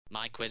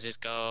My quizzes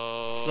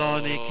go.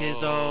 Sonic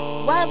is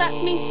old. Well,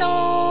 that's me, so.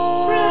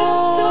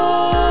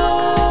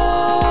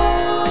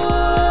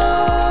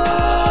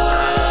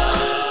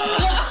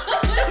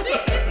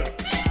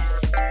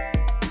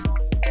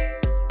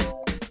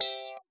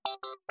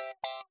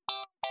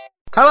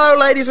 Hello,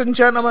 ladies and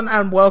gentlemen,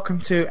 and welcome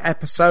to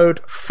episode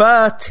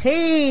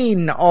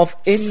 13 of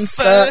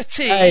Insert.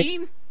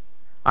 13?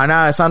 I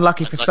know, it's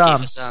unlucky for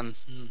some.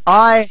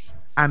 I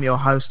am your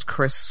host,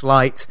 Chris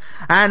Slight,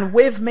 and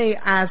with me,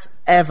 as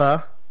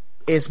ever,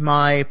 is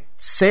my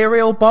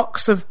cereal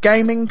box of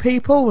gaming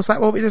people. Was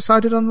that what we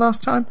decided on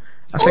last time?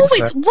 I think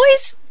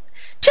Always,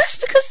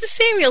 just because the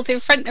cereal's in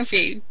front of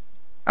you,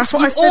 that's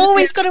what I you've said.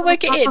 always got to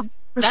work it in.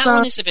 That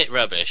one is a bit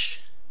rubbish.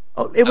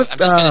 Oh, it was. I'm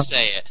just going to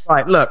say it.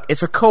 Right, look,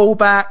 it's a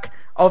callback.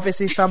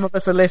 Obviously, some of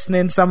us are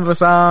listening, some of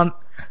us aren't.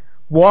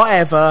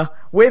 Whatever.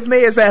 With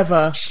me as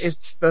ever is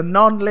the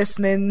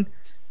non-listening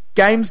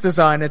games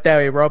designer,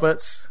 Derry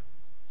Roberts.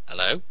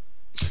 Hello.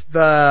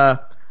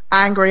 The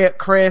angry at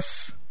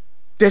Chris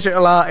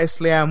digital artist,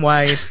 Leanne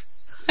Wade.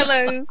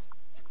 Hello.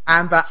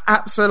 And the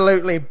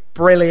absolutely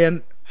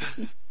brilliant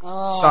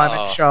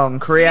Simon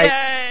Chong,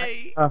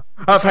 Yay! of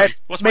Sorry,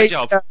 what's my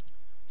job?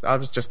 I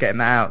was just getting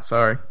that out,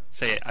 sorry.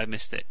 Say it, I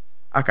missed it.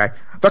 Okay.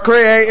 The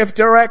creative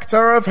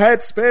director of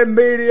Headspin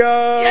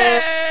Media!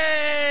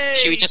 Yay!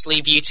 Should we just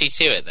leave you two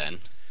to it then?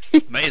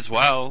 May as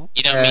well.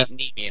 You don't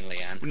need me and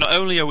Leanne. Not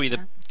only are we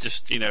the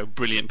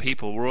brilliant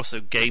people, we're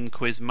also game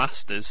quiz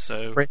masters,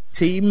 so...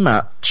 Pretty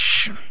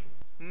much.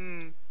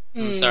 I'm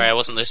sorry, I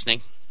wasn't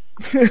listening.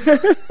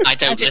 I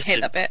don't did listen.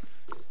 hit that bit.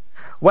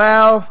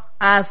 Well,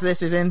 as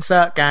this is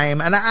Insert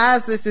Game, and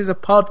as this is a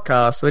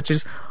podcast which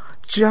is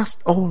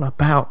just all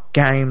about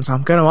games,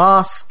 I'm going to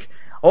ask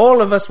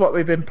all of us what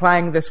we've been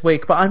playing this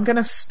week, but I'm going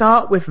to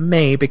start with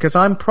me because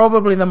I'm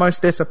probably the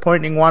most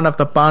disappointing one of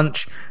the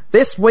bunch.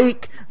 This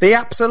week, the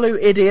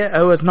absolute idiot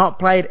who has not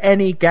played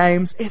any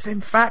games is in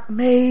fact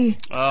me.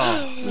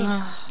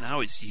 Oh, now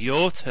it's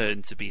your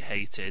turn to be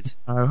hated.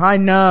 Oh, I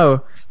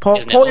know. Pour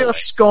Isn't it your always?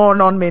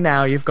 scorn on me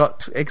now. You've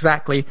got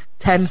exactly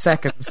 10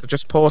 seconds to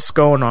just pour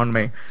scorn on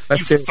me.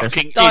 Let's You do this.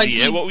 fucking Oh,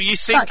 idiot, you what were you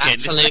such thinking?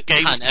 This is a absolute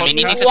games cunt. I mean,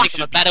 you need podcast. to think of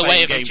should a be better way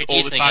playing of games all the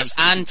introducing time us so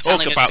we can and talk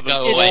telling us about to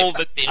them go away. all the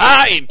That's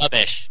time.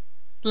 Rubbish.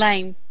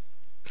 Lame.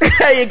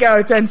 There you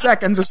go, 10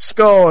 seconds of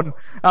scorn.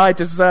 I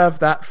deserve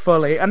that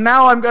fully. And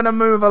now I'm going to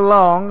move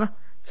along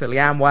to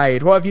Leanne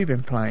Wade. What have you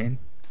been playing?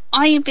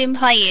 I've been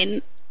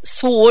playing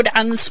Sword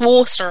and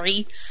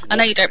Sorcery. I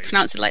know you don't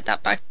pronounce it like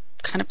that, but I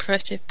kind of prefer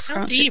to How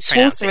pronounce do you it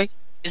pronounce Sorcery. it?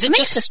 Is it I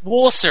just think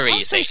sorcery, you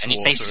I'd say, say and you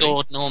say sorcery.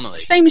 sword normally?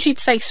 Same as you'd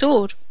say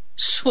sword.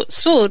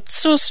 Sword,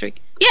 sorcery.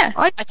 Yeah.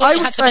 I thought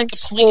you was had to make a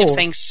saying point of sword.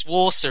 saying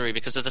sworcery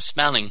because of the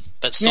spelling,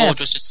 but sword Yes,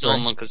 was just sorry.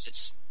 normal because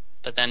it's...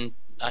 But then,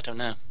 I don't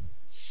know.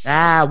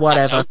 Ah, I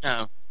whatever. don't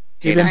know.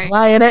 You've been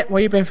playing it?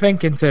 What have you been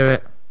thinking to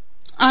it?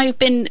 I've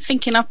been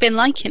thinking I've been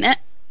liking it.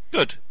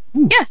 Good.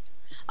 Yeah.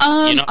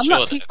 You're not I'm sure,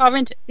 not too though? far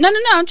into it. No,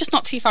 I'm just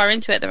not too far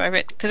into it at the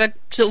moment because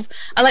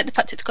I like the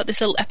fact it's got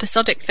this little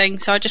episodic thing,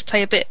 so I just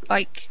play a bit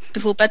like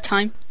before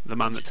bedtime. The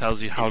man that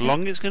tells you how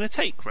long it's going to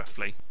take,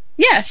 roughly.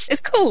 Yeah, it's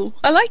cool.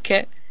 I like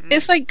it.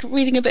 It's like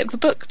reading a bit of a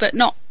book, but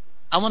not.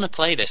 I want to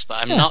play this, but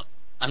I'm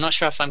not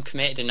sure if I'm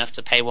committed enough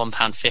to pay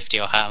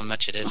 £1.50 or how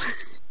much it is.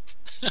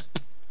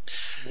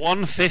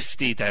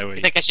 $1.50, Derry.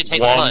 I think I should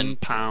take the fun.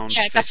 £1.50.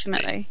 Yeah,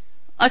 definitely.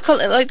 I quite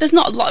like. There's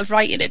not a lot of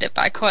writing in it,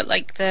 but I quite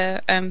like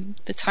the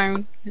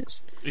tone.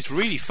 It's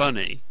really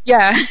funny.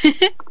 Yeah. I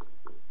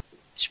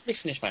should probably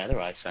finish my other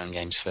iPhone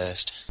games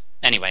first.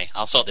 Anyway,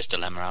 I'll sort this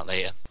dilemma out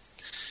later.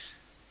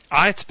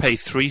 I had to pay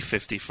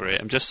 $3.50 for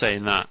it. I'm just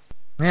saying that.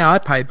 Yeah, I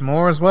paid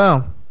more as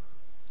well.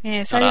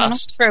 Yeah, it's Not only on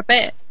asked. offer for a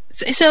bit.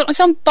 It's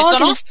on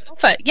bargain It's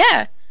offer.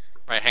 Yeah.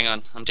 Right, hang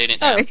on. I'm doing it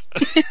Sorry. now.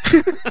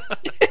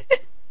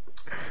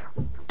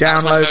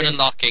 That's my Downloading. phone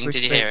unlocking.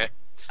 Did you hear it?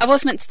 I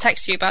was meant to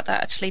text you about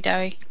that actually,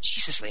 Derry.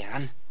 Jesus,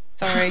 Leanne.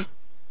 Sorry.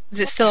 Is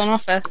it still on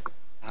offer?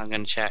 I'm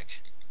going to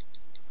check.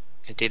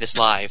 Can do this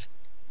live.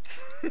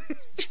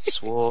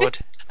 Sword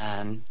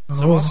and...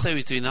 So whilst I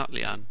was doing that,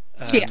 Leanne,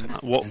 Yeah.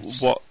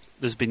 what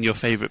has been your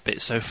favourite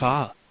bit so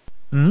far?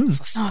 Mm.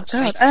 Oh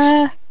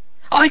god.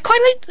 I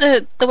quite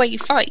like the way you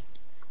fight.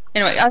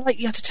 Anyway, I like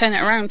you have to turn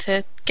it around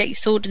to get your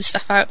sword and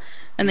stuff out,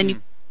 and then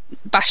you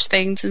bash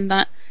things and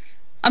that.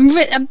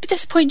 I'm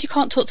disappointed you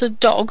can't talk to the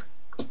dog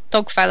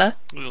fella.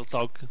 Little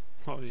dog.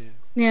 Oh, yeah.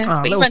 Yeah, Oh,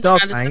 but he little runs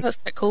dog, around. mate. That's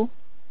quite cool.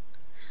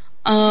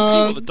 See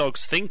what the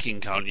dog's thinking,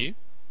 can't you?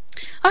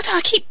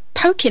 I keep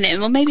poking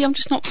him, or maybe I'm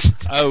just not.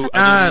 Oh, I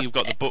don't think you've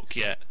got the book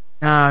yet.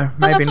 No,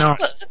 maybe I've got not.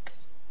 a book.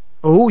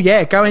 Oh,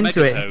 yeah, go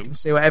into it Megatone. and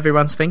see what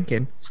everyone's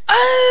thinking.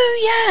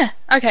 Oh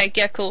yeah. Okay,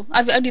 yeah, cool.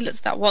 I've only looked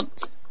at that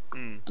once,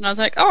 and I was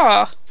like,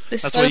 oh,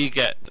 this. That's is where you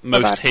get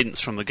most bad. hints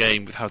from the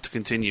game with how to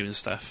continue and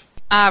stuff.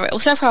 Right. Well,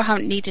 so far I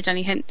haven't needed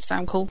any hints, so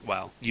I'm cool.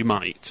 Well, you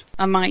might.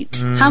 I might.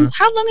 How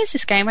long is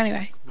this game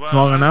anyway? Well,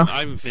 Long enough. I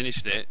haven't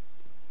finished it.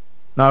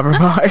 Neither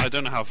have I. I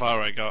don't know how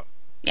far I got.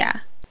 Yeah.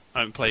 I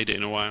haven't played it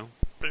in a while.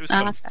 But it was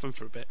Ah, fun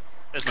for a bit.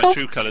 There's Cool. my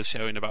true colours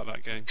showing about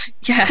that game.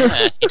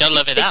 Yeah. You don't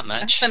love it that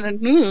much.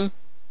 Mm.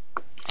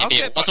 I'll Maybe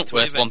get it back wasn't to it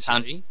worth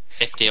eventually.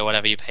 £1.50 or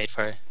whatever you paid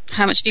for it.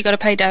 How much have you got to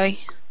pay, Dowie?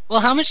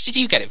 Well, how much did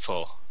you get it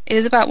for? It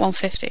was about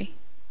 $150.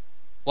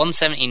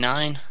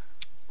 $179.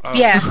 Oh,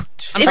 Yeah. I'm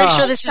It pretty was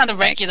sure this is the something.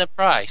 regular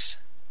price.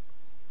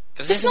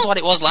 Because this It's is not- what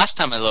it was last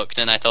time I looked,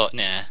 and I thought,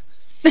 nah.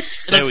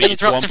 No, It'll it's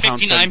drop to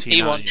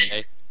 59p one £1.79.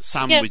 day.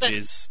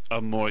 Sandwiches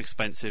are more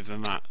expensive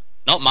than that.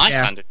 Not my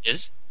Yeah.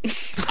 sandwiches.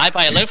 I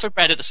buy a loaf of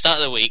bread at the start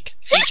of the week,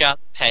 a few jars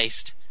of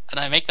paste, and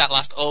I make that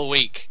last all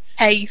week.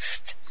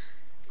 Paste.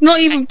 Not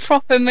even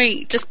proper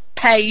meat, just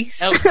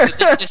paste. No,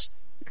 it's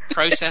just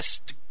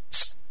processed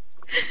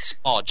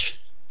smodge.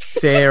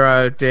 Dear,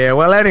 oh dear.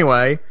 Well,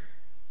 anyway,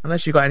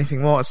 unless you've got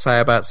anything more to say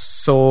about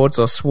swords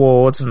or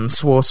swords and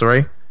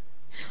sorcery.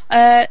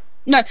 No,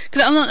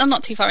 because I'm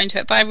not too far into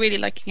it, but I'm really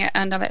liking it,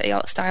 and I like the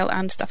art style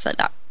and stuff like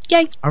that.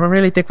 Yay! I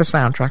really dig the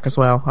soundtrack as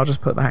well. I'll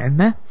just put that in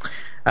there.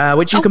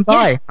 Which you can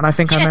buy, yeah. and I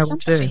think I know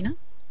what to do. Fina.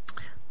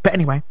 But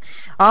anyway,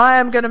 I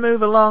am going to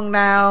move along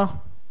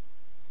now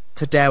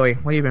to Dowie.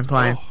 What have you been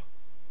playing? Oh,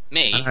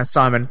 Me?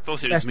 Simon.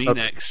 thought it was me for,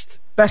 next.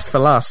 best for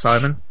last,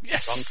 Simon.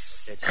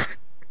 Yes.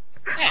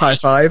 Hey, High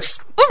fives.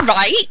 All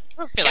right.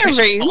 I feel Get like a I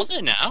should room.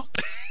 bother now.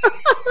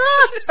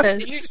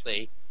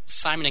 Seriously.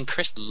 Simon and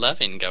Chris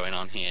loving going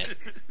on here.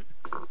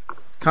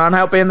 Can't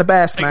help being the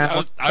best, man. I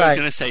was going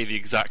to say the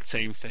exact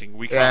same thing.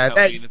 We can't Yeah, help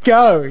there being you the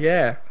go.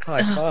 Yeah, high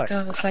Oh five.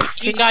 god, it's like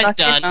You two guys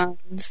fucking done?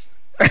 hands.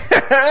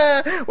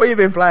 What have you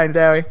been playing,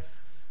 Dowie?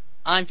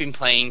 I've been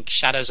playing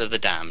Shadows of the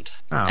Damned.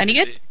 Oh. Any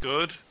good?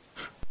 Good.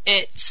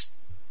 It's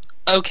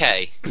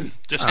okay.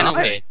 Just Kind of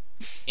okay. weird.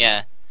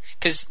 Yeah.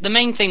 Because the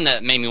main thing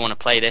that made me want to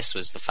play this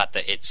was the fact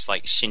that it's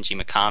like Shinji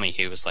Mikami,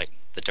 who was like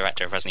the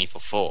director of Resident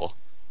Evil 4,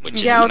 which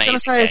is Yeah, I an was going amazing to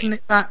say, game. isn't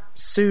it that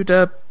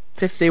Suda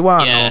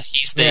 51? Yeah, or-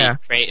 he's the yeah.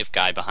 creative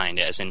guy behind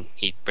it, as in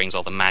he brings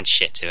all the mad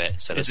shit to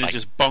it. So Is there's it like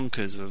just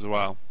bonkers as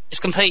well? it's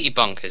completely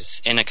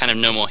bonkers in a kind of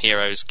No More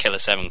Heroes, Killer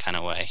 7 kind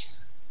of way.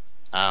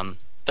 But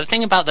the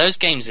thing about those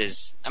games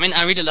is, I mean,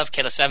 I really love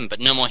Killer 7, but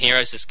No More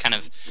Heroes is kind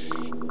of,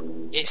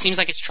 it seems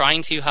like it's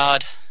trying too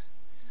hard,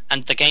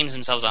 and the games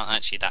themselves aren't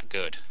actually that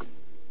good.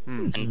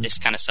 And this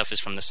kind of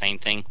suffers from the same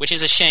thing, which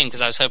is a shame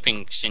because I was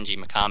hoping Shinji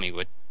Mikami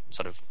would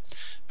sort of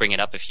bring it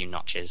up a few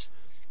notches.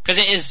 Because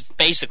it is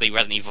basically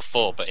Resident Evil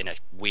 4, but in a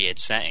weird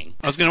setting.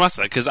 I was going to ask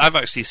that because I've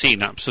actually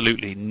seen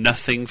absolutely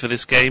nothing for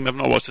this game. I've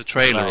not watched a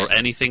trailer or Right.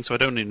 anything, so I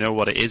don't even know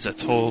what it is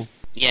at all.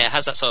 Yeah, it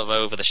has that sort of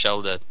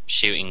over-the-shoulder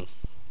shooting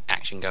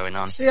action going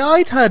on. See,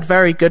 I'd heard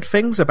very good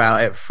things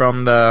about it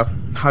from the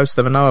host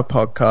of another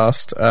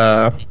podcast.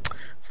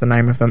 What's the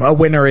name of them? A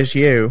Winner Is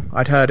You.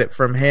 I'd heard it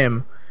from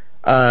him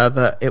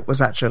that it was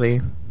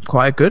actually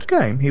quite a good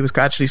game. He was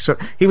actually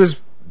he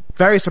was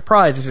very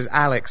surprised. This is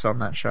Alex on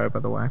that show, by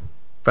the way.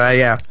 But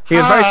yeah, he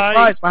was very Hi.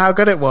 surprised by how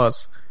good it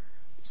was.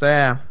 So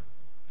yeah,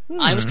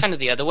 I was kind of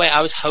the other way.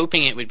 I was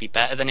hoping it would be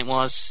better than it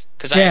was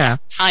because I Yeah. had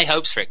high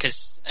hopes for it.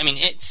 Because I mean,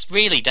 it's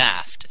really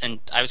daft, and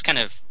I was kind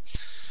of,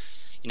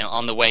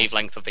 on the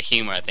wavelength of the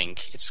humor. I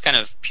think it's kind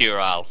of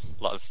puerile,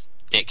 a lot of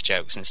dick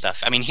jokes and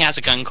stuff. I mean, he has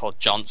a gun called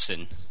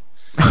Johnson,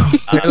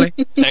 really?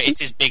 so it's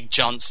his Big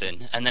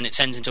Johnson, and then it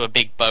turns into a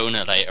big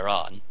boner later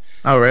on.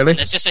 Oh, really?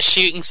 There's just a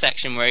shooting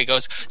section where he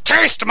goes,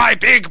 "Taste my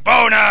big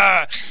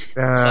boner!" It's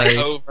like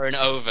over and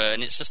over,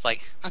 and it's just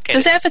like, okay.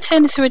 Does it this ever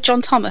turn into a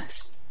John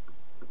Thomas?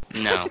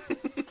 No,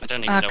 I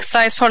don't even know. Because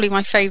that is probably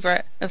my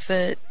favourite of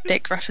the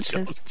dick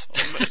references.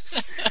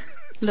 Thomas.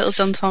 Little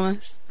John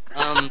Thomas.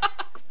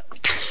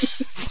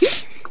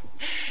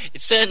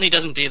 It certainly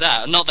doesn't do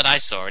that. Not that I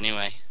saw,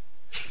 anyway.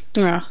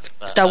 Oh,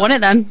 But, don't want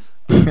it then.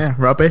 yeah,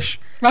 rubbish.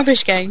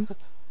 Rubbish game.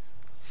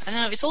 I don't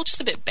know. It's all just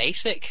a bit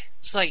basic.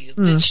 It's like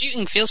the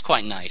shooting feels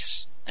quite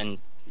nice, and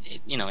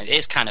it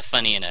is kind of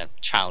funny in a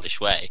childish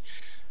way.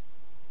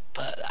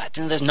 But I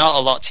don't know, there's not a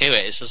lot to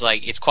it. It's just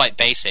like it's quite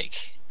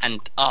basic, and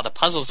the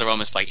puzzles are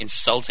almost like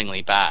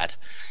insultingly bad.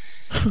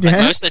 Like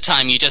Yeah. most of the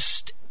time,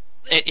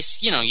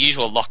 it's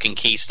usual lock and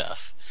key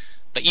stuff,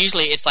 but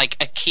usually it's like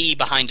a key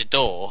behind a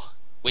door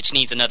which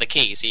needs another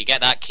key. So you get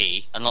that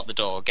key, unlock the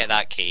door, get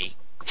that key,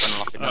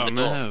 unlock another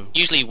door. no.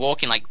 Usually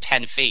walking like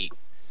 10 feet.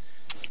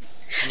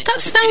 And it That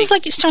doesn't sounds really-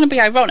 like it's trying to be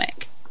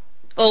ironic.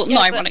 Or Yeah,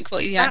 not but ironic,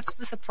 but yeah. That's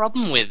the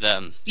problem with Yeah,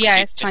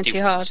 Super it's trying too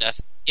 51 hard. stuff.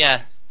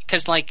 Yeah,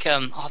 because like there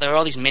are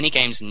all these mini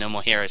games in No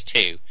More Heroes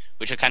 2,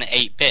 which are kind of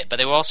 8-bit, but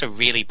they were also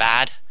really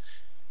bad.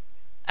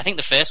 I think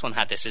the first one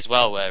had this as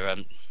well, where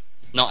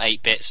not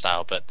 8-bit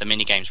style, but the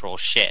mini games were all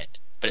shit.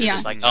 But it's Yeah.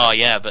 just like, oh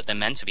yeah, but they're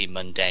meant to be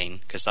mundane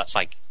because that's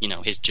like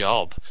his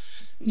job.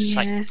 Just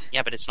Yeah. like,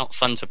 yeah, but it's not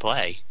fun to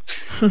play.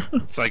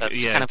 It's like, So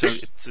it's yeah, kind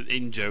of- it's an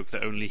in-joke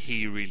that only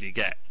he really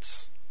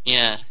gets.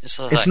 Yeah, it's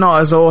sort of It's like,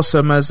 not as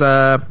awesome as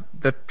the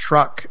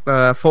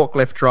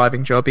forklift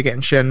driving job you get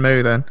in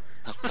Shenmue. Then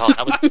oh god,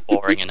 that was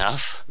boring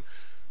enough.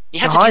 You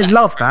had to do I that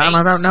love for that, and I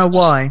races don't know as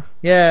well. why.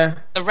 Yeah.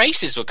 The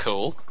races were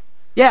cool.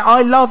 Yeah,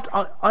 I loved.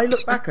 I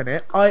look back on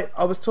it. I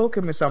was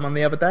talking with someone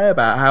the other day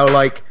about how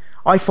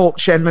I thought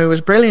Shenmue was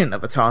brilliant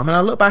at the time, and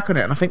I look back on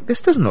it and I think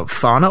this doesn't look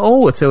fun at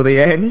all until the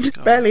end.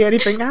 Barely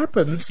anything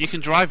happens. You can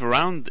drive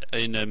around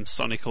in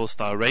Sonic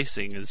All-Star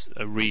Racing as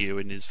a Ryu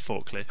in his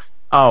forklift.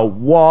 Oh,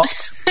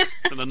 what?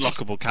 An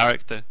unlockable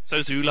character.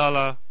 So's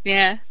Ulala.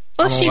 Yeah.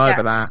 Well, I'm she all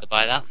over does. To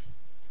buy that.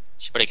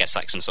 She probably gets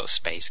like some sort of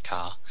space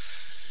car.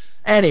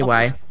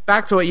 Anyway,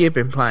 back to what you've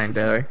been playing,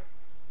 Dewey.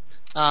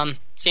 So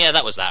yeah,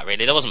 that was that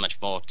really. There wasn't much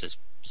more to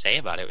say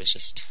about it. It was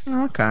just,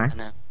 Okay. I don't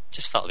know,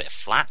 just felt a bit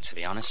flat, to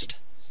be honest.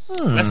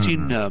 Left you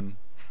numb.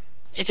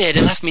 It did.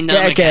 It left me numb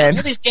Yeah, again.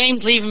 All these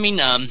games leaving me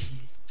numb.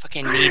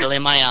 Fucking needle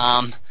in my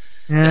arm.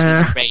 Listening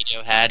to Yeah.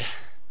 Radiohead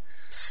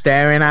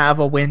Staring out of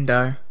a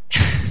window.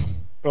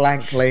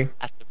 Blankly.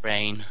 at the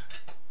rain.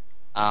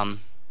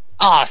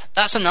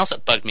 That's something else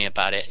that bugged me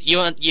about it.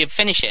 You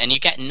finish it and you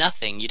get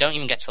nothing. You don't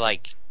even get to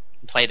like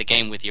play the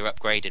game with your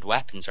upgraded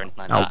weapons or anything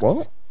like Oh, that.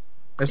 what?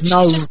 There's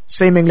It's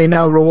seemingly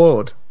no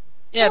reward.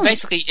 Yeah,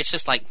 basically it's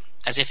just like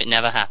as if it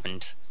never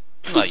happened.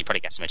 Well, you probably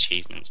get some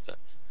achievements, but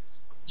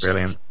it's just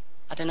Brilliant. like,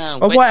 I don't know.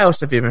 Well, what else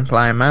have you been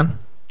playing, man?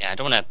 Yeah, I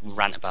don't want to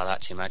rant about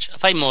that too much. I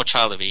played more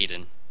Child of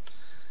Eden.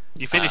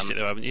 You finished it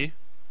though, haven't you?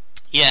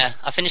 Yeah,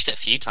 I finished it a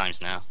few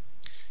times now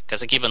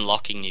because I keep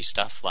unlocking new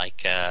stuff.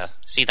 Like,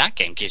 see, that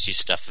game gives you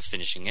stuff for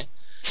finishing it.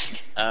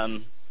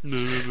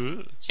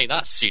 Take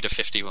that,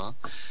 Suda51.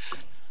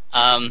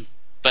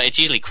 But it's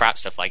usually crap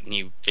stuff like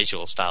new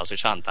visual styles,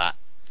 which aren't that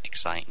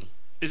exciting.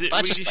 Is it But I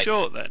really just, like-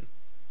 short then?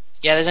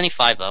 Yeah, there's only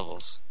 5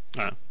 levels.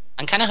 Oh.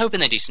 I'm kind of hoping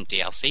they do some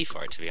DLC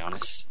for it, to be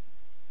honest,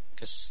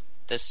 because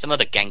there's some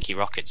other Genki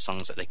Rocket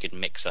songs that they could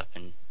mix up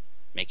and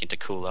make into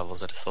cool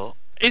levels, I'd have thought.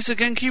 Is a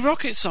Genki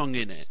Rocket song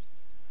in it?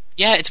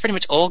 Yeah, it's pretty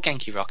much all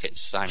Genki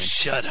Rockets, Simon.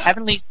 Shut up.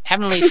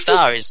 Heavenly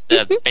Star is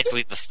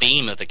basically the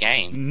theme of the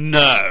game.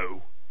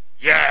 No.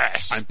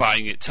 Yes! I'm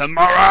buying it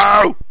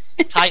tomorrow!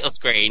 Title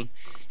screen.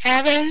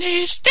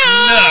 Heavenly Star!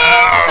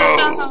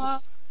 No!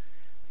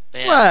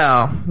 But yeah,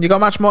 Well, you got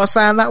much more to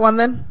say on that one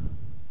then?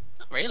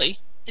 not really.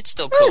 It's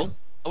still cool.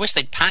 I wish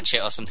they'd patch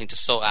it or something to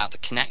sort out the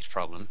Kinect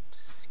problem.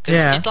 Because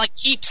Yeah. it like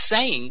keeps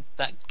saying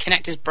that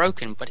Kinect is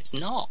broken, but it's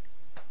not.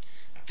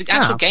 The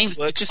actual game Just-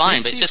 works just fine,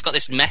 list but it's it. just got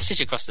this message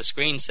across the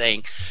screen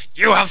saying,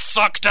 "You have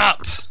fucked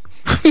up!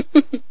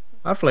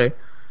 Lovely.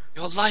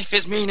 Your life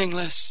is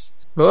meaningless."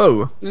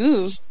 Whoa.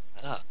 Ooh. Shut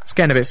up. It's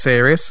getting a bit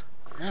serious.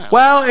 No.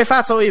 Well, if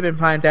that's all you've been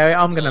playing, Derry,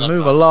 I'm That's going all to I've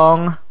move got.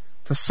 along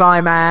to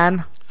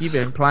Simon. You've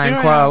been playing Here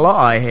I quite a am. lot,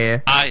 I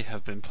hear. I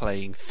have been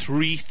playing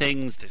 3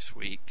 things this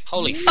week.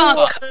 Holy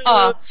fuck! Fuck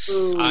off.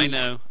 I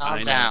know. I Calm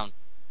know. down.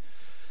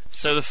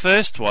 So the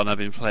first one I've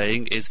been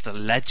playing is The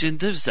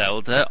Legend of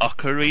Zelda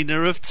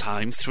Ocarina of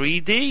Time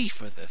 3D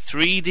for the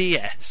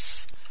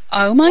 3DS.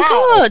 Oh my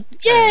god.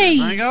 Yay.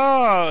 Oh my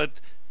god!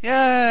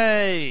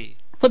 Yay!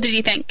 What did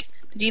you think?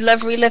 Did you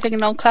love reliving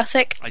an old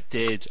classic? I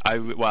did.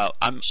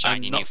 I'm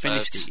Shiny new not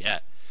finished birds. it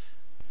yet.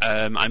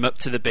 I'm up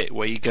to the bit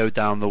where you go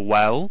down the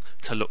well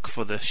to look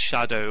for the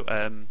shadow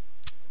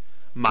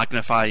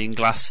magnifying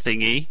glass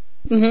thingy.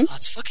 Mm-hmm. Oh,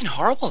 it's fucking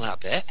horrible, that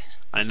bit.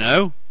 I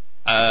know.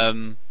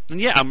 And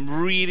yeah, I'm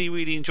really,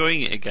 really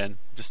enjoying it again.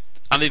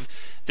 And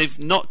they've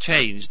not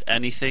changed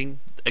anything.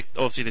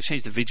 Obviously, they've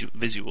changed the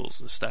visuals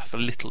and stuff a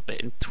little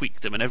bit and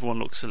tweaked them, and everyone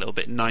looks a little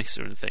bit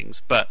nicer and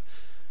things. But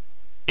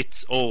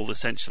it's all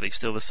essentially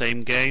still the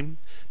same game.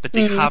 But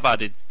they have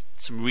added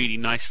some really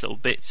nice little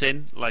bits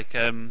in, like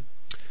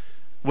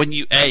when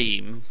you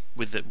aim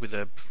with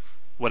a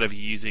whatever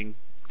you're using,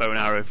 bow and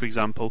arrow, for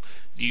example,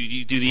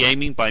 you do the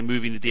aiming by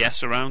moving the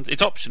DS around.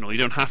 It's optional. You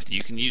don't have to.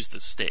 You can use the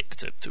stick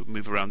to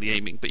move around the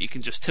aiming, but you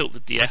can just tilt the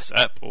DS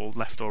up or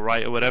left or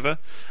right or whatever,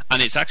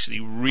 and it's actually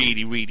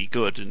really, really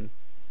good. And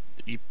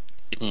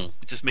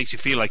it just makes you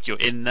feel like you're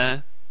in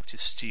there, which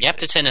is stupid. You have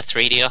to turn a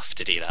 3D off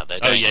to do that, though.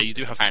 Oh don't yeah, you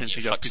do Because have to turn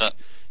apparently 3D it off. fucks 'cause up.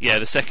 Yeah,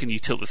 the second you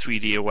tilt the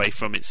 3D away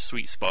from its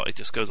sweet spot, it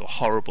just goes all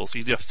horrible. So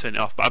you do have to turn it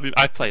off. But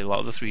I play a lot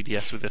of the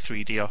 3DS with the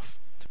 3D off,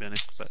 to be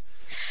honest. But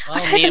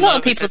I've heard a lot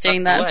of people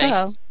doing that as well.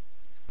 well.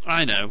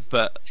 I know,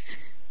 but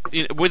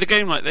with a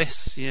game like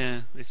this,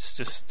 yeah,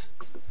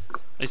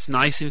 it's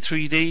nice in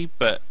 3D,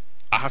 but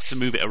I have to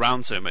move it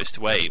around so much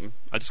to aim.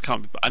 I just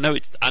can't. I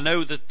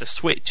know that the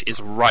Switch is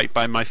right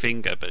by my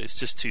finger, but it's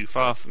just too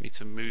far for me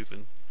to move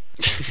and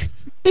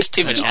Just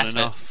too turn much it on and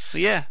effort. off.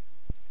 Yeah,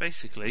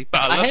 basically.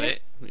 But I I love heard-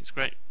 it. It's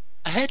great.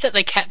 I heard that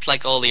they kept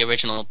like all the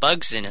original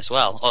bugs in as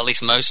well, or at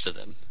least most of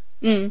them.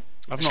 Mm.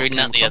 I've was not reading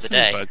come that the across other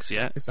any day. bugs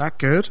yet. Is that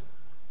good?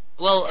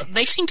 Well,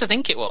 they seem to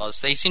think it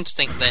was. They seem to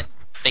think that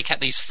they kept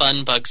these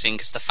fun bugs in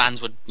because the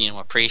fans would,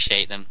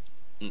 appreciate them.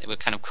 And they were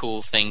kind of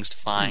cool things to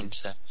find.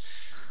 So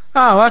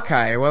Oh,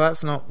 okay. Well,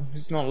 it's not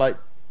like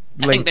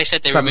I Link think they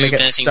said they suddenly removed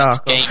gets anything that's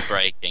stuck. or- game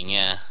breaking.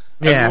 Yeah.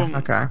 Yeah, Everyone-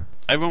 okay.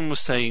 Everyone was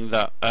saying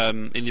that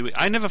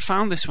I never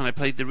found this when I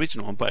played the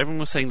original one, but everyone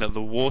was saying that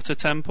the water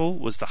temple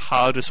was the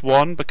hardest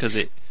one because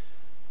it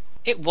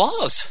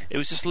was.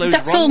 was just loads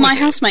That's wrong all my with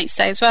it. housemates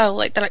say as well.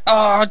 Like they're like, "Oh,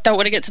 I don't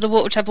want to get to the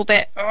water temple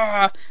bit." Oh.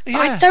 I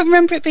Yeah. don't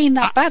remember it being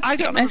that bad. To I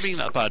be don't remember honest, being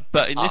that bad,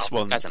 but in this Oh,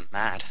 one guys are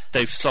mad.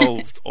 they've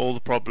solved all the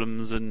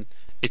problems and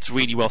it's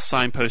really well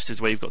signposted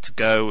where you've got to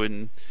go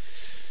and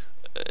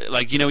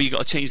you've got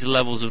to change the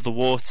levels of the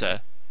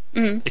water.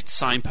 It's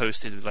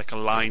signposted with like a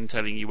line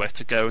telling you where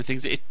to go and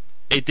things.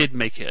 It did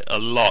make it a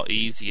lot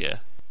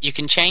easier. You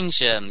can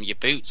change your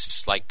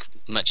boots like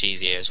much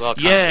easier as well.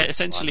 can't Yeah, it?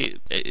 essentially,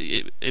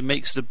 it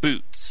makes the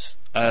boots.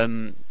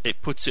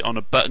 It puts it on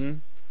a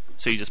button,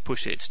 so you just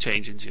push it to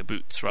change into your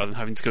boots rather than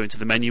having to go into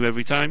the menu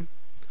every time.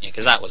 Yeah,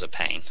 because that was a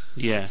pain.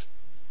 Yeah.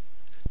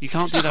 You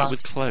can't It's do not that hard.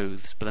 with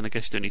clothes, but then I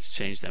guess you don't need to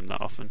change them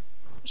that often.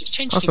 Just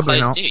change your Possibly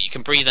clothes not. too. You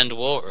can breathe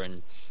underwater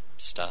and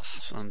stuff.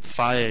 It's on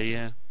fire,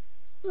 yeah.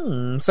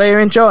 So you're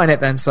enjoying it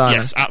then, Simon?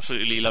 Yes,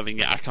 absolutely loving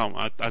it.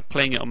 I'm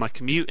playing it on my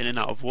commute in and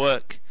out of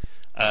work.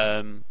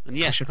 And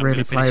yeah, I should I'm really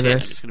gonna finish play it,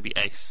 and this. it's going to be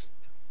ace.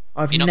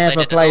 I've You've not never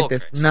played it at played all,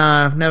 this. Chris? No,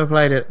 I've never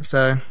played it,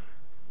 so...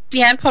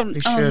 Yeah, probably.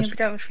 We Oh, yeah, should. we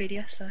don't have a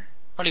 3DS, so.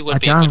 Probably I would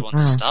be a don't good one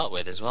know. to start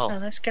with as well. Oh,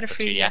 let's get a The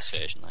 3DS.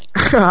 version,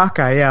 like.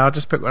 Okay, yeah, I'll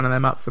just pick one of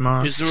them up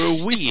tomorrow. Is there a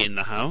Wii in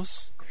the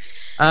house?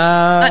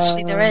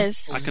 Actually, there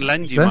is. I can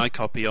lend Is you there? my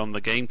copy on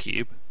the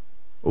GameCube.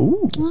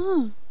 Ooh.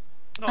 Oh,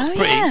 Not as Oh,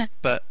 pretty, yeah.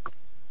 but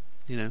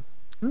you know,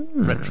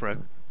 Mm, retro.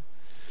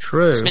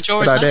 true. It's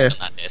Majora's Good Mask idea. on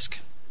that disc.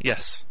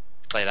 Yes,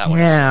 Play that one.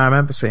 Yeah, I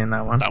remember seeing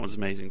that one. that one's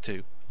amazing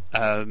too.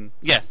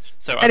 Yeah.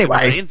 So I've been Anyway,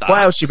 playing that.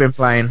 what else you been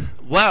playing?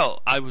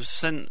 Well, I was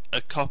sent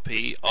a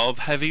copy of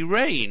Heavy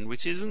Rain,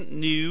 which isn't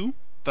new,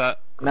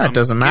 but No, it I'm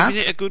doesn't matter.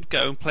 giving it a good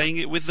go and playing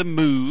it with the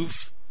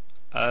Move,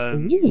 Ooh.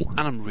 and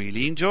I'm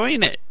really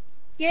enjoying it.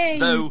 yay!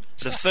 Though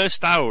the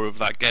first hour of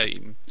that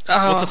game,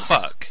 Oh, what the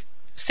fuck?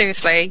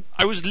 seriously.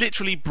 I was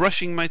literally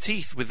brushing my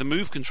teeth with the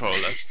Move controller,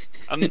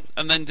 and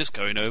then just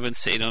going over and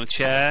sitting on a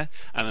chair,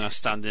 and then I was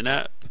standing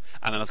up,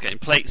 and then I was getting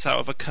plates out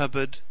of a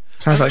cupboard.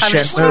 Sounds like I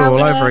shit mean, 2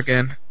 all over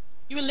again.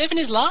 You were living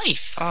his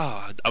life.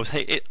 Ah, I was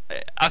I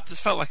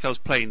just felt like I was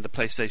playing the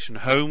PlayStation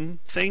Home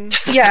thing,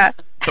 Yeah.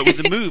 but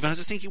with the Move, and I was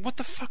just thinking, what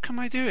the fuck am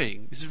I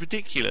doing? This is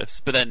ridiculous.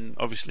 But then,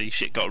 obviously,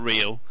 shit got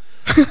real.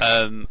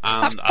 And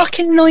That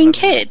fucking annoying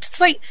kid.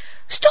 It's like,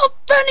 stop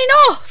running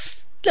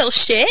off, little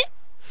shit.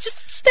 Just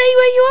stay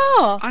where you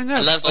are. I know. I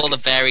love all the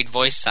varied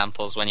voice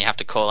samples when you have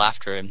to call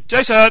after him.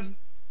 Jason!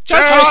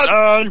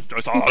 Jason!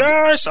 Jason!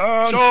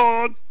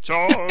 Sean!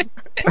 Sean!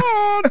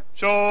 Sean!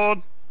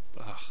 Sean!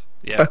 Ugh,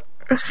 yeah,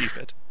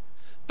 stupid.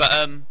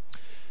 But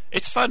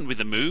it's fun with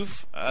the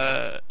Move.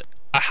 I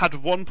had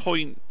one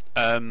point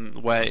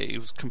where it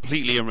was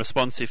completely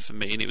unresponsive for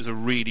me, and it was a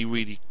really,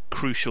 really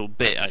crucial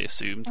bit, I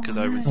assumed, because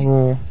I was...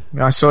 Oh,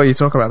 I saw you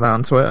talk about that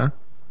on Twitter.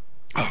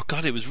 Oh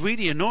god, it was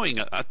really annoying.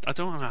 I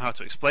don't know how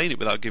to explain it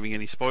without giving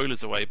any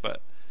spoilers away,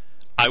 but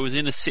I was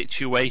in a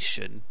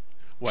situation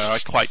where I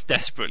quite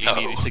desperately No.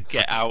 needed to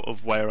get out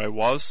of where I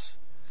was,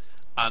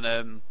 and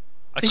I Was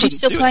you couldn't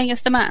still do it. playing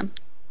as the man?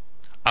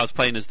 I was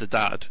playing as the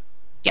dad.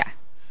 Yeah.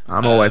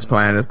 I'm always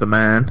playing as the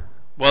man.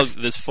 Well,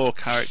 there's 4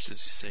 characters,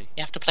 you see.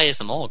 You have to play as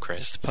them all,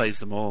 Chris. Plays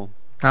them all.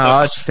 Oh,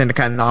 I was just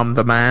indicating I'm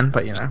the man,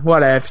 but you know,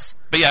 whatevs.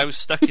 But yeah, I was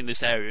stuck in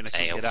this area and I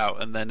couldn't Failed. get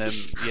out, and then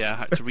yeah, I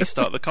had to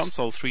restart the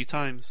console 3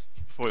 times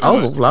before it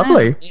Oh, worked.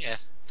 lovely. Yeah.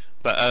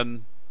 But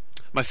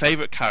my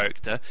favourite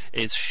character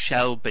is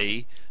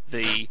Shelby,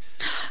 the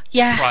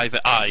Yeah.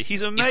 private eye.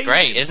 He's amazing.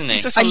 great, isn't he?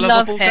 He's such I a love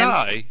lovable him.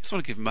 guy. I just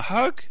want to give him a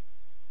hug.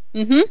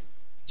 Mhm.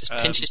 Just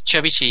pinch his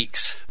chubby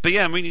cheeks. But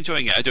yeah, I'm really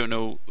enjoying it. I don't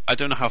know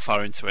how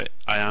far into it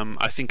I am.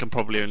 I think I'm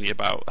probably only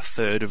about a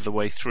third of the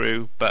way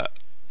through, but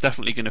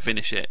definitely going to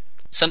finish it.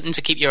 Something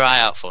to keep your eye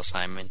out for,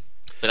 Simon,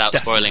 without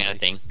spoiling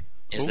Definitely. anything,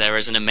 is Ooh. there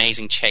is an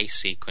amazing chase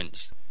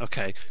sequence.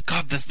 Okay.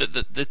 God,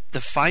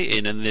 the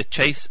fighting and the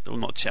chase. Well,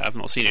 not I've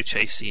not seen a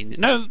chase scene.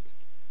 No.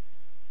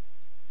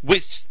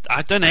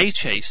 I've done a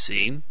chase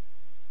scene.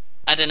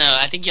 I don't know.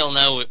 I think you'll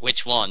know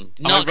which one.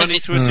 Am I running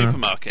through a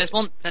supermarket? There's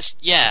one.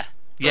 Yeah.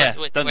 Yeah,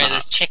 Where done where that.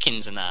 there's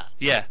chickens and that.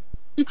 Yeah.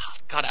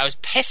 God, I was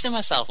pissing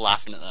myself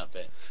laughing at that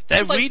bit. They're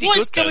Just like, really what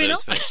is good though, going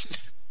those on? bits.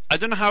 I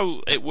don't know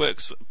how it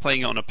works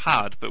playing it on a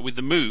pad, but with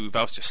the Move,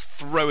 I was just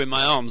throwing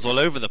my arms all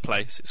over the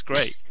place. It's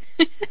great.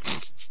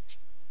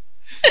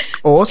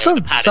 Awesome.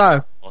 The pad is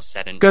So, more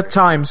sedentary. good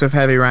times with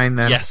Heavy Rain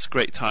then. Yes,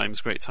 great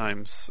times.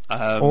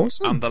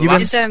 Awesome. And the You've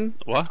last been-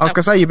 what? I was going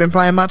to say, you've been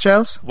playing much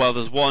else? Well,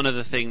 there's one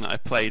other thing that I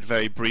played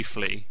very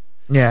briefly.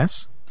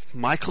 Yes.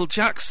 Michael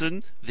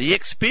Jackson, The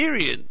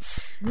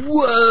Experience.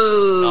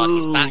 Whoa! God,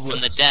 he's back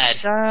from the dead.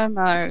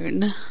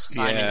 Simone.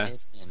 Simon Yeah.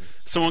 is him.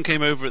 Someone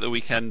came over at the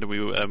weekend and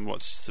we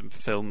watched some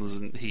films,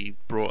 and he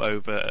brought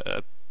over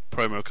a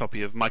promo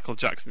copy of Michael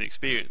Jackson, The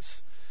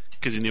Experience,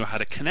 because he knew I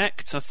had a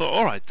Connect. I thought,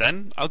 all right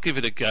then, I'll give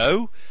it a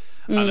go.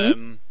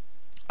 And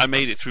I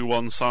made it through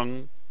one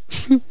song,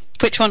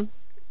 Which one?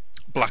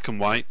 Black and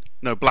White.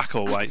 No, Black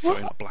or White. Sorry,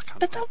 What? not Black and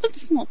But White. that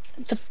was not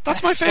the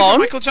That's best my favourite one.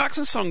 Michael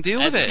Jackson song.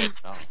 Deal with That's a it. good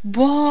song.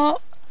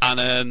 What?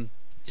 And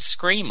Is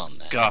Scream on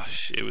there?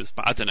 gosh, it was.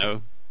 I don't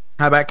know.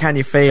 How about Can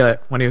You Feel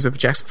It when he was with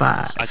Jackson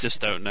 5? I just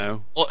don't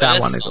know. Or That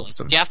Earth one is Song?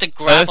 awesome. Do you have to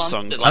grab Earth on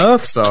Song's the, like,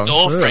 Earth Song. the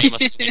door Ugh. frame or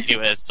something to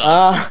do Earth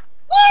Song?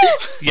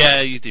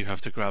 Yeah, you do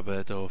have to grab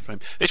a door frame.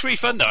 It's really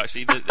fun though.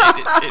 Actually,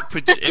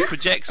 it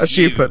projects That's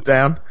you. you put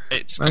down.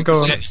 It Oh,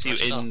 go on. projects you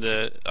in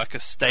the like a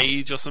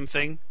stage or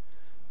something.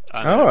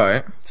 And,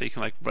 Alright. So you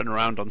can like run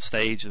around on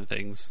stage and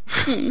things.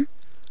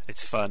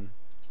 It's fun.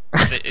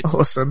 It's,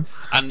 Awesome.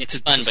 and It's to,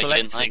 fun, to but you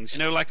select didn't like things, it. you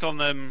know, like on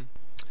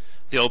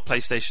the old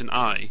PlayStation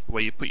Eye,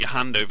 where you put your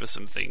hand over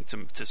something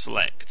to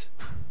select.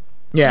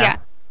 Yeah.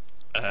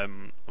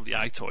 Well, of the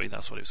iToy.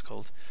 That's what it was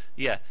called.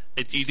 Yeah,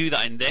 you do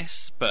that in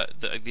this, but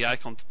the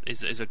icon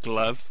is a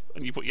glove,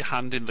 and you put your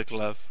hand in the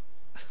glove.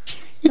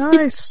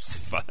 Nice. It's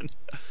fun.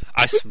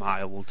 I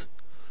smiled,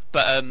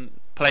 but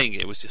playing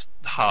it was just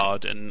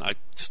hard, and I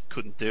just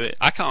couldn't do it.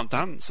 I can't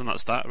dance, and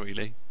that's that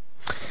really.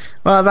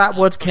 Well, that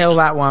would kill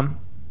that one.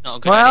 Not a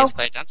good idea to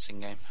play a dancing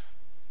game.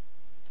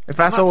 If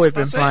that's all we've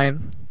been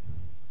playing,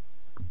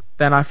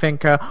 then I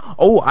think... I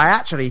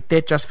actually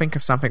did just think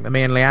of something that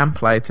me and Leanne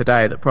played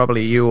today that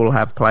probably you all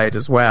have played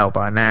as well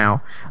by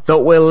now, that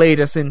will lead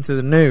us into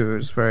the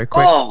news very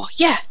quick. Oh,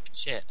 yeah.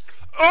 Shit.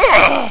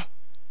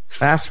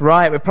 That's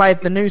right, we played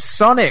the new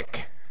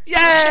Sonic.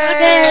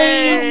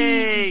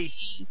 Yay!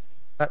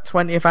 That 20th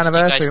What did you guys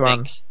anniversary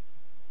one. think?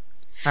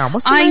 Hang on,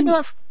 what's the name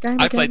of that game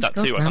I again? played that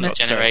too, I God damn forgot. it.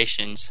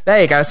 Generations.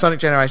 There you go, Sonic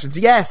Generations.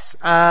 Yes,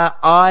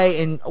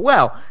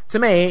 well, to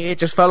me, it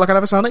just felt like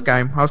another Sonic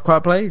game. I was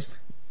quite pleased.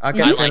 I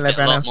get I the feeling liked it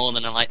a everyone lot else- more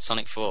than I liked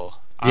Sonic 4.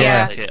 I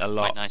Yeah. like it a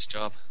lot. Quite nice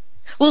job.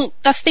 Well,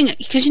 that's the thing,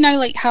 because you know,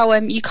 like how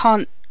you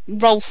can't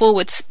roll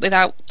forwards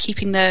without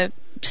keeping the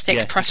stick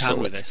Yeah, you pressed can with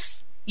forwards.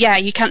 this. Yeah,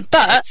 you can.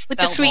 But with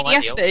the felt more like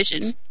 3DS the old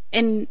version,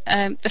 in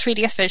the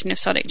 3DS version of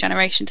Sonic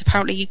Generations,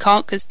 apparently you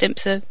can't because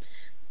Dimps are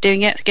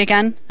doing it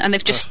again, and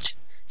they've just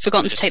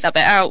forgotten to take that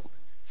bit out.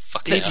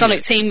 Fucking The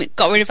Sonic team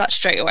got rid of that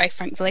straight away,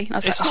 thankfully. And I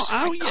was It's like, not oh,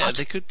 out thank yet. God.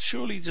 They could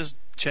surely just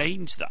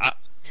change that.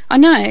 I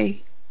know.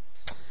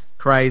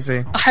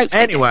 Crazy. I hope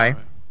they Anyway,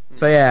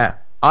 so yeah,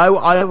 I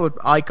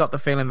got the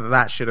feeling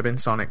that should have been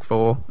Sonic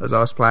 4 as I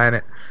was playing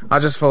it. I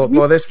just thought,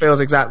 well, this feels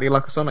exactly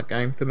like a Sonic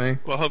game to me.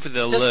 Well, hopefully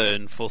they'll Just-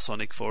 learn for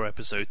Sonic 4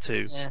 Episode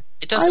 2. Yeah.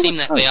 It does I seem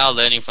would that they hope. are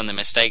learning from their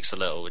mistakes a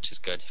little, which is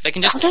good. If they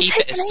can just Oh, they're keep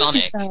it taking as ages,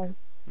 Sonic though.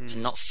 and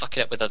not fuck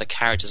it up with other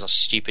characters or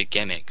stupid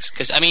gimmicks.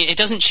 Because, I mean, it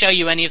doesn't show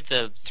you any of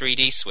the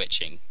 3D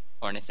switching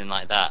or anything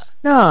like that.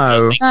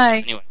 No. No.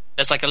 Anyway,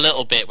 there's like a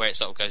little bit where it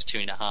sort of goes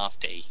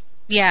 2.5D.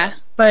 Yeah.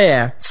 But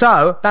yeah,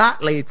 so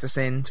that leads us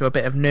into a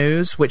bit of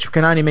news, which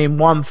can only mean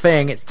one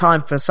thing. It's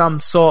time for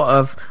some sort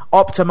of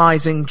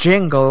optimizing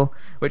jingle,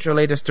 which will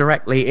lead us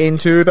directly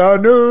into the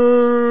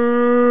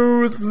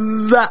news.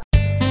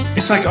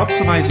 It's like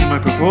optimizing my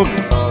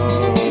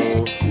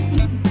performance.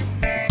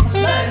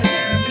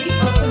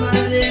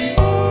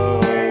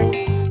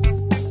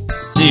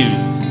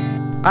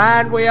 News.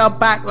 And we are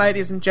back,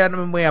 ladies and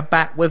gentlemen. We are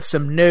back with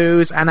some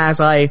news. And as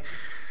I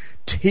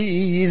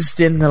teased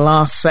in the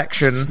last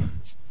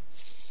section,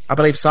 I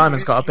believe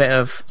Simon's got a bit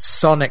of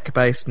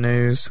Sonic-based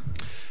news.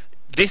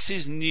 This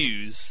is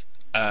news,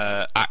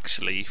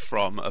 actually,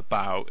 from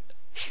about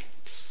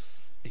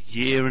a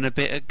year and a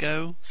bit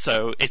ago.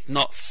 So it's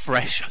not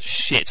fresh,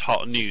 shit,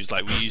 hot news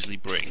like we usually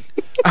bring.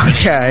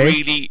 Okay.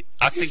 Really,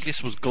 I think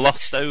this was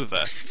glossed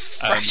over.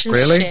 Fresh as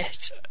really?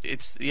 shit.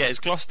 It's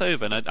glossed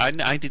over,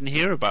 and I didn't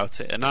hear about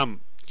it. And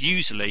I'm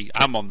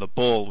on the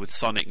ball with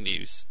Sonic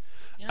news.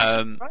 Yeah,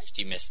 I'm surprised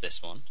you missed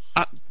this one.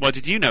 Well,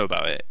 did you know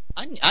about it?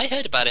 I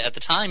heard about it at the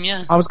time,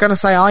 yeah. I was going to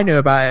say I knew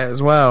about it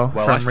as well,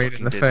 Well, I from reading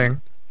fucking the didn't.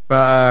 thing.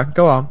 But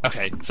go on.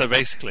 Okay, so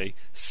basically,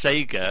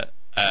 Sega.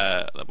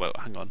 Well,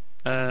 hang on.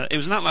 It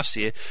was not last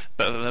year,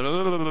 but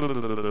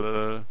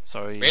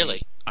sorry.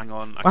 Really? Hang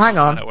on. Well, hang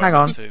on, hang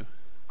on. To.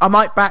 I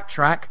might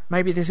backtrack.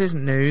 Maybe this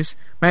isn't news.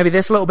 Maybe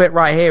this little bit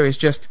right here is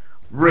just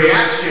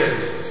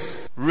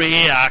reactions.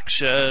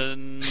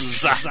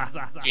 Reactions.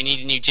 Do you need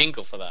a new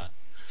jingle for that?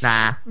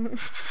 Nah.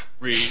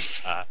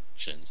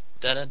 Reactions.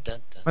 Da, da, da,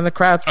 da. When the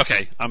crowd's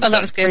Okay, I'm Oh, that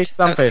done. was good. read That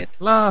was something good.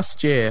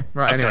 last year.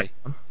 Right, Okay. anyway.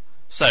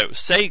 So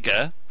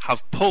Sega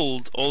have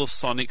pulled all of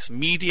Sonic's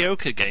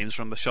mediocre games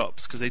from the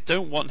shops because they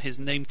don't want his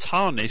name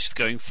tarnished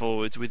going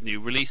forwards with new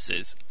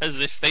releases, as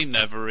if they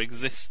never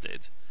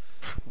existed.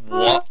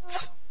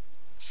 What?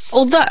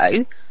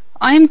 Although,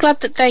 I am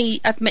glad that they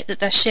admit that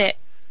they're shit.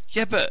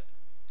 Yeah, but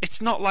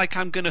it's not like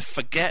I'm going to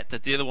forget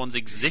that the other ones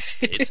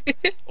existed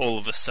all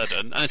of a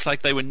sudden, and it's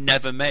like they were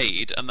never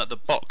made, and that the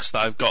box that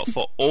I've got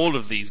for all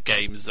of these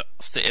games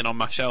sitting on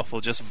my shelf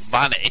will just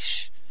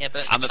vanish. Yeah,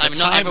 but And at the Simon,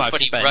 not time I've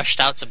everybody spent- rushed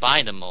out to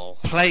buy them all.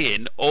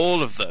 Playing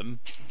all of them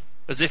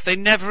as if they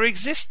never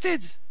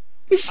existed.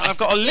 And I've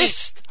got a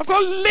list. I've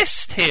got a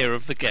list here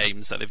of the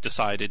games that they've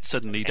decided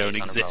suddenly don't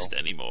he's on a exist roll.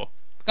 anymore.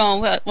 Go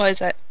on, what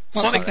is it?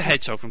 What's Sonic on the it?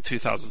 Hedgehog from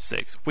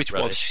 2006, which was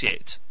Rubbish.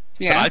 shit.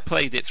 But Yeah. I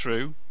played it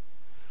through.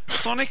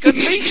 Sonic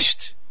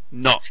Unleashed.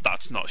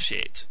 That's not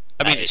shit.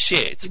 I mean, That it's is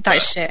shit. That but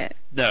is shit.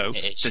 No,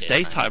 It is the shit,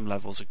 daytime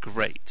levels are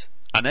great.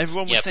 And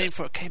everyone was Yeah, saying but-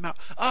 before it came out,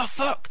 oh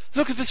fuck,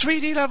 look at the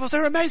 3D levels,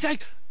 they're amazing.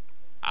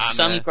 And,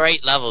 Some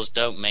great levels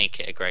don't make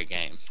it a great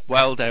game.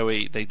 well, they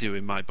do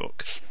in my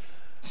book.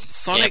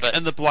 Sonic but-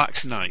 and the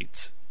Black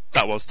Knight.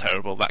 That was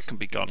terrible. That can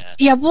be gone. Yeah.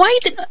 Yeah, why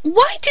did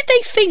they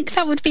think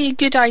that would be a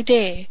good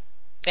idea?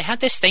 They had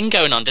this thing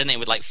going on, didn't they,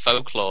 with like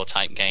folklore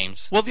type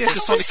games? Well, yeah, the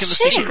That's Sonic and the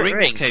shit. Secret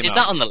Rings came Is out.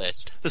 that on the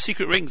list? The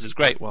Secret Rings is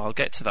great. Well, I'll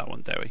get to that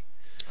one, Derry.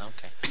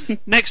 Okay.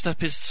 Next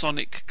up is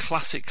Sonic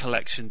Classic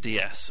Collection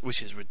DS,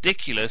 which is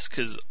ridiculous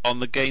because on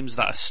the games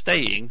that are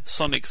staying,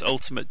 Sonic's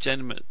Ultimate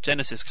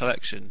Genesis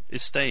Collection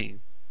is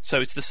staying.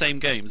 So it's the same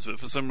games, but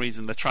for some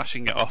reason they're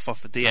trashing it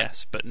off the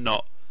DS, but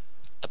not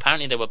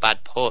apparently there were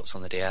bad ports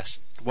on the DS.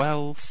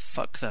 Well,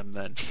 fuck them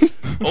then.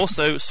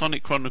 Also,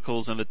 Sonic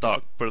Chronicles and the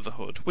Dark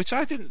Brotherhood, which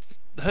I didn't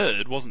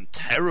heard wasn't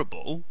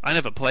terrible. I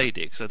never played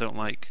it because I don't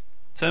like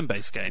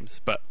turn-based games,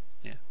 but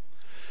yeah.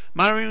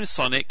 Mario and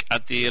Sonic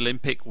at the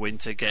Olympic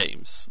Winter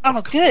Games. Oh,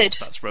 Of course, good.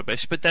 that's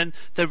rubbish. But then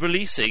they're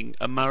releasing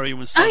a Mario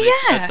and Sonic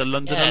yeah. at the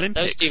London Yeah,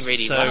 Olympics. those do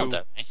really so, well,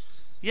 don't they?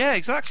 yeah,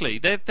 exactly.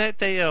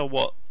 They are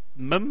what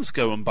mums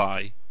go and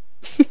buy.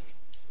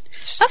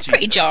 That's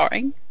pretty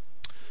jarring.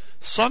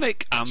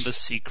 Sonic and the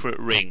Secret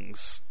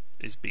Rings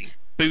is being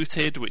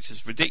booted, which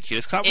is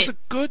ridiculous because that was a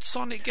good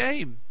Sonic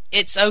game.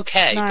 It's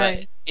okay, No.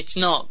 but it's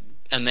not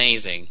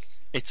amazing.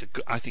 I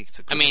think it's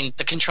a good. I mean,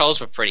 the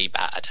controls were pretty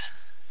bad.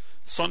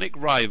 Sonic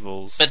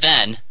Rivals. But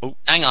then, Oh.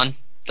 hang on,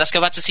 let's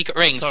go back to Secret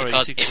Rings Sorry,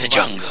 because Secret it's a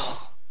Rings. jungle.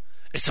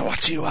 It's a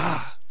what you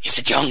are. It's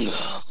a jungle.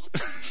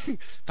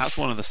 That's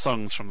one of the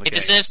songs from the It game.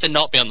 deserves to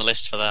not be on the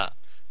list for that.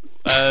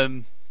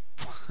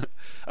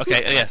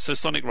 Okay, yeah. So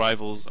Sonic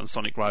Rivals and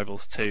Sonic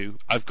Rivals 2.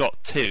 I've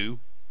got 2.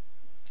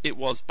 It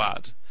was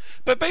bad,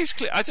 but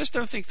basically, I just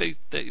don't think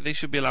they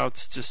should be allowed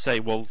to just say,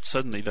 well,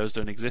 suddenly those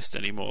don't exist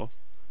anymore.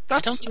 I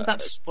don't think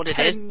that's what it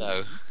is,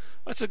 though.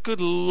 That's a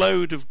good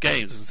load of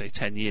games. I was going to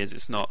say 10 years.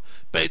 It's not,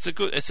 but it's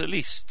at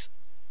least,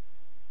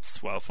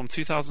 well, from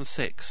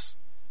 2006.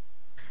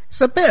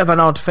 It's a bit of an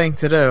odd thing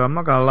to do, I'm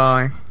not gonna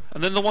lie.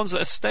 And then the ones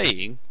that are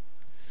staying,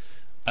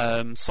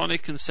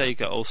 Sonic and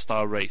Sega All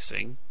Star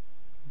Racing,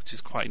 which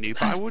is quite new,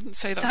 but I wouldn't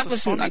say that's That a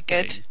wasn't Sonic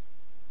that good. game.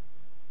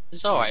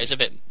 It's alright, it's a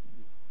bit...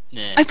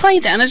 Nah. I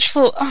played it and I just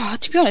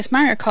thought, to be honest,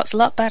 Mario Kart's a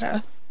lot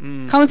better.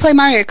 Mm. Can't we play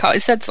Mario Kart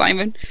instead,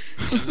 Simon?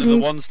 The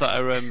ones that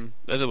are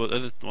other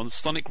ones,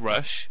 Sonic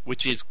Rush,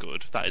 which is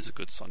good. That is a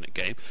good Sonic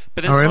game.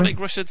 But then Oh, really? Sonic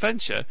Rush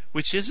Adventure,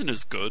 which isn't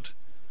as good,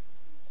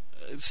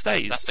 it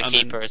stays. That's a And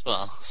then keeper as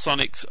well.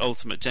 Sonic's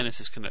Ultimate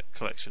Genesis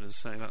Collection, as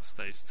I say, that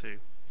stays too.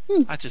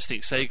 I just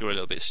think Sega are a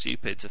little bit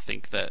stupid to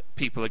think that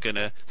people are going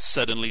to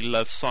suddenly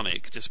love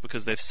Sonic just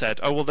because they've said,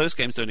 oh, well, those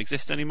games don't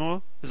exist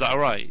anymore. Is that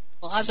alright?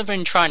 Well, as I've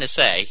been trying to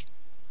say,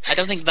 I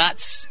don't think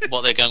that's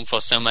what they're going for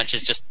so much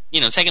as just,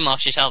 take them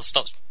off your shelves,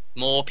 stops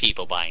more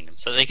people buying them,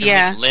 so they can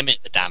at least limit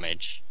the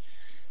damage.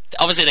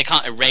 Obviously, they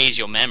can't erase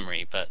your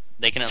memory, but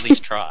they can at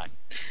least try.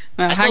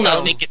 I still hang don't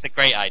on. think it's a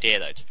great idea,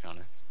 though, to be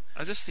honest.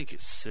 I just think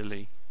it's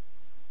silly.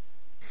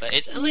 But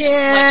it's at least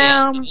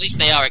at least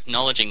they are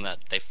acknowledging that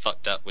they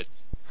fucked up with,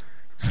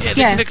 Yeah,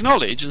 they can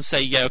acknowledge and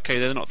say, yeah, okay,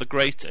 they're not the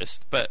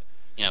greatest, but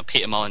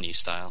Peter Molyneux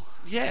style.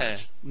 yeah,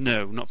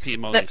 no, not Peter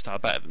Molyneux style,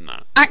 better than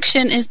that.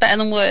 Action is better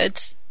than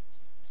words.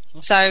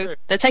 That's So true.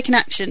 they're taking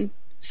action.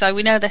 So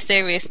we know they're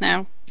serious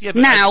now. Yeah,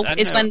 but Now I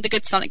is know. when the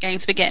good Sonic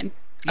games begin.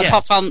 Yeah.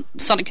 Apart from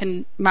Sonic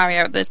and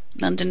Mario at the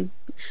London.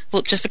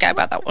 Well, just forget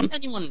about that one.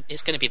 Anyone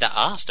is going to be that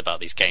arsed about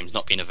these games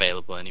not being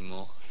available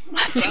anymore.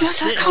 To be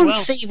honest, I it, can't well.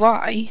 see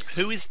why.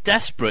 Who is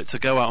desperate to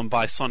go out and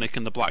buy Sonic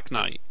and the Black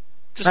Knight?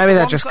 Just Maybe the they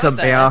ones just that are couldn't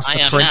be there. asked I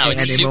for am now.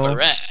 printing It's anymore. super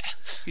rare.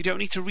 You don't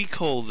need to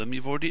recall them.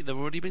 They've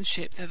already been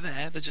shipped. They're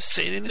there. They're just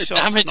sitting in the The shop,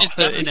 damage not is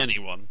done. hurting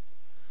anyone.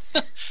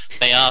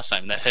 They are,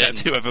 Simon. They're Except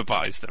hurting. whoever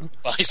buys them.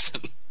 Buys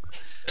them.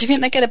 Do you think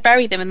they're going to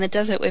bury them in the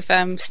desert with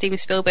Steven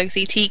Spielberg's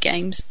E.T.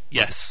 games?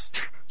 Yes,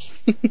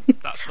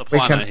 that's the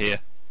plan I hear.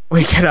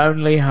 We can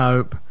only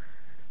hope.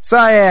 So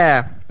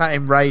yeah, that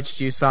enraged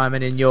you,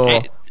 Simon, in your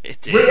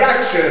It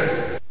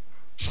reaction.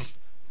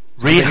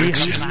 Got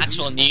some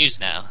actual news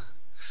now.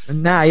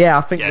 Now, yeah,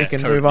 I think Yeah, we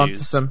can current move on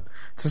news.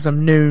 to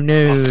some new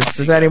news. off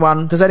Does you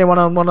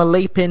anyone want to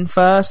leap in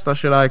first, or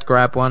should I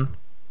grab one?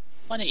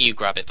 Why don't you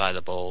grab it by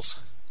the balls?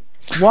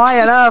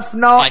 Why on earth By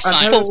not? And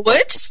Simon's Forward.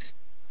 balls.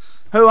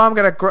 who I'm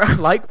gonna grab?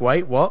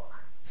 Wait, what?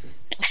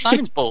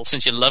 Simon's balls,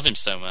 since you love him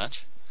so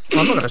much.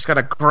 I'm not just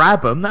gonna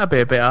grab them. That'd be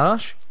a bit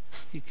harsh.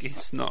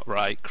 It's not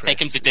right, Chris.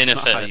 Take him to It's dinner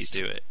not how you first.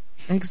 do it.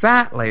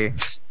 Exactly.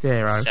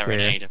 Dear, oh dear.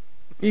 Serenade him.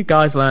 You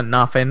guys learnt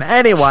nothing.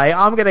 Anyway,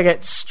 I'm going to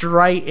get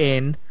straight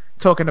in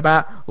talking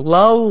about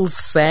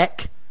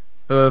LulzSec,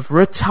 who have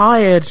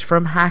retired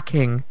from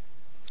hacking,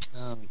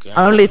 Oh, God.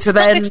 only to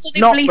then Before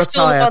they've not released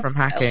all retire the from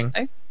details,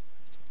 hacking.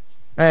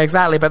 though.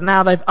 Exactly, but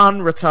now they've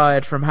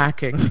unretired from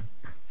hacking.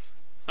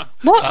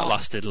 What? That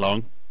lasted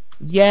long.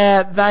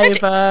 Yeah,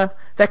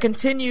 they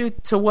continue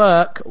to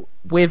work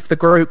with the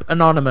group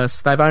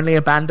Anonymous. They've only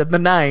abandoned the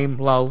name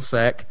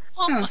LulzSec.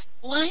 What?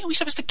 Why are we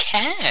supposed to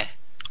care?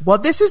 Well,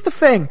 this is the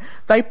thing.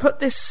 They put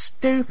this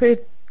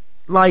stupid,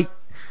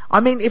 I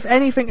mean, if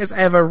anything is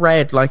ever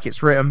read like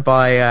it's written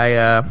by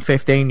a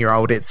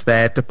 15-year-old, it's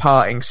their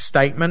departing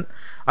statement.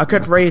 I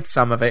could read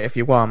some of it if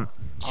you want.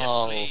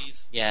 Oh,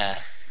 please. yeah.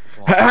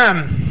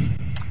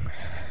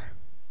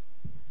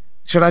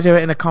 Should I do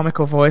it in a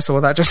comical voice, or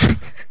will that just...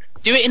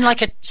 Do it in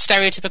like a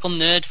stereotypical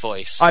nerd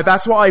voice.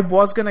 That's what I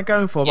was going to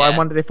go for, but I Yeah.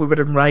 wondered if we would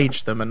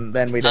enrage them, and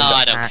then we'd No, end up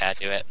I don't care. hacked.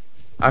 Do it.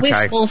 We're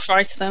Okay, small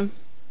fry to them.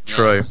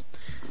 true.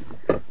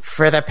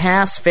 For the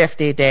past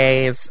 50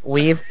 days,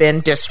 we've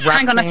been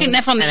disrupting Hang on, I think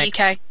they're from the and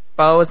UK.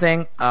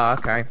 exposing... Oh,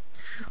 okay.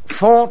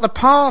 For the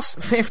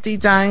past 50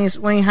 days,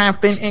 we have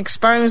been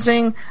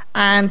exposing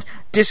and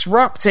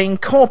disrupting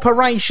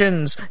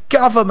corporations,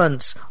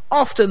 governments,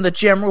 often the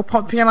general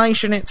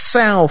population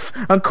itself,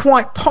 and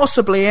quite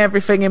possibly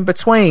everything in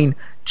between,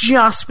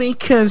 just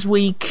because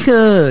we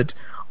could.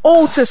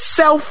 All to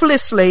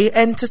selflessly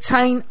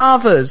entertain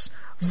others.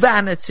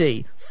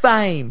 Vanity,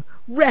 fame,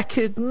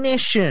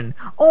 recognition,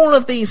 all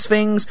of these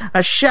things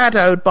are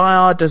shadowed by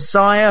our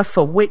desire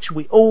for which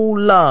we all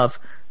love.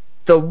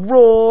 The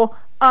raw,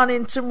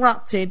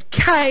 uninterrupted,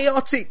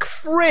 chaotic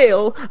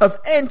thrill of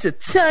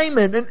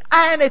entertainment and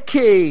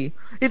anarchy.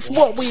 It's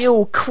what we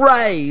all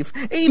crave.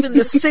 Even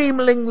the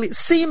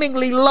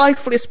seemingly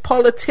lifeless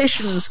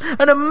politicians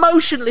and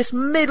emotionless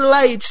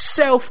middle-aged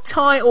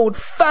self-titled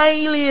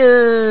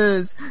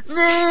failures.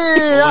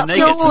 Up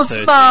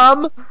yours,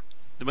 Mum.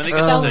 When they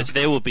get to 30,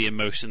 they will be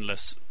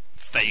emotionless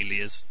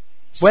failures.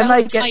 When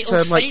they get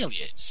to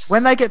failures.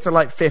 when they get to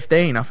like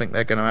 15, I think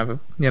they're going to have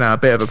a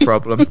bit of a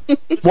problem.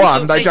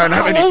 One, they don't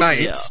have any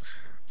mates.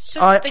 So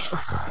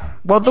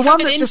Well, the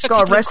one that in just for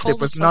got people who arrested call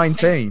was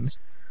themselves 19. famous.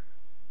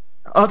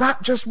 Oh,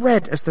 that just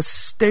read as the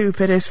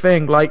stupidest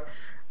thing. Like,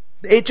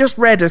 it just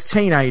read as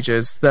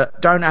teenagers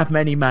that don't have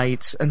many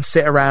mates and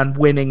sit around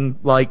winning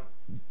like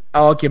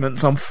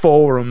arguments on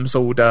forums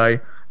all day.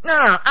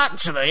 No,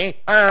 actually,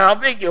 I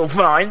think you'll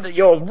find that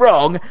you're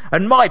wrong,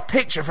 and my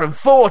picture from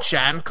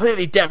 4chan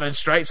clearly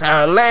demonstrates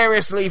how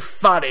hilariously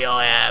funny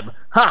I am.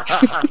 Ha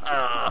ha ha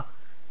ha.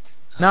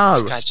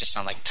 No. These guys just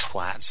sound like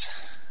twats.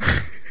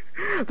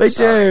 They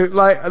do,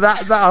 like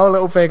that whole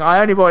little thing. I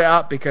only brought it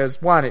up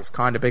because one, it's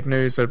kind of big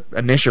news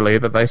initially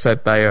that they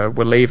said they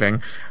were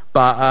leaving,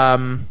 but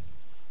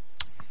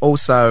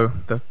also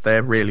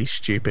their really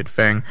stupid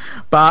thing.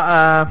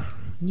 But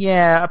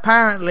yeah,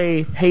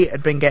 apparently Heat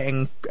had been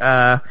getting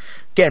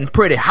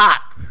pretty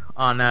hot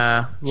on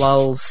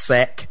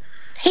Lulzsec.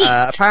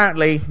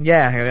 Apparently,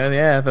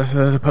 yeah,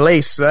 the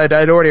police they'd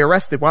already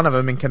arrested one of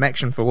them in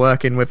connection for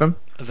working with them.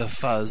 The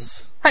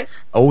Fuzz.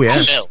 Oh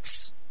yeah. Filth.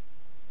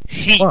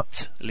 Heat,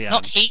 What? Leanne.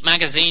 Not Heat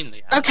magazine,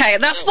 Leanne. Okay,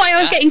 that's why I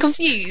was getting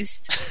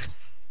confused.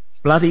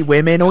 Bloody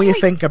women, all you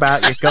think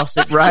about, you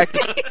gossip rags.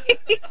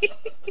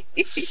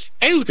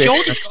 Oh,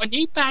 Jordan's got a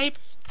new babe.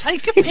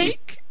 Take a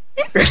peek.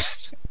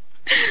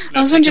 I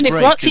was wondering if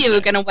break, Roxy isn't were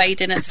it? going to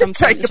wade in at some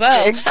Take point as a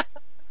well. pic.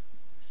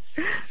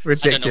 I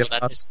Ridiculous. don't know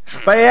what that is.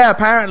 But yeah,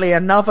 apparently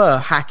another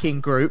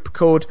hacking group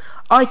called,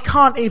 I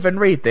can't even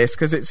read this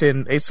because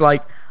it's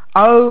like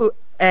ON3IR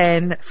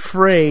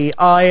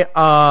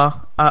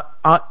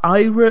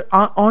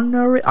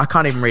I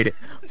can't even read it.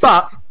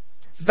 But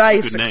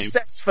they Good name.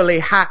 successfully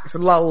hacked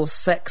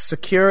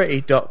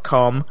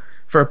lulzsexsecurity.com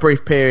for a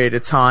brief period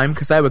of time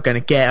because they were going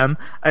to get them,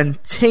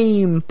 and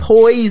Team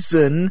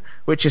Poison,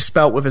 which is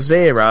spelt with a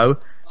 0,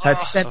 had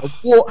sent a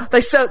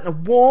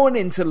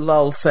warning to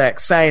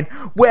Lulzsec saying,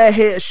 we're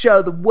here to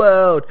show the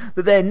world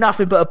that they're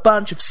nothing but a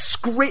bunch of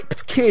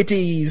script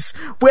kiddies.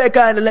 We're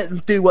going to let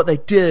them do what they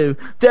do,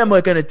 then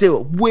we're going to do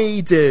what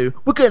we do.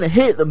 We're going to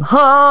hit them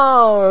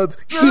hard.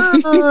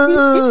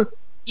 You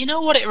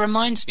know what it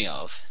reminds me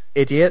of?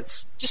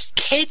 Idiots. Just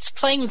kids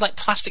playing with like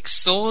plastic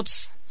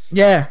swords,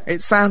 Yeah,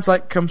 it sounds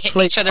like hitting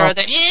complete each other. Yeah,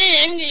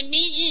 I'm gonna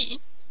beat you.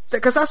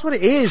 because that's what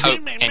it is. Hope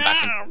It's- came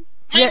back and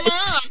yeah,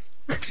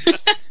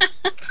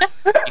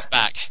 he's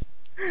back.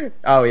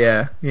 oh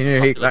yeah, you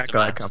knew that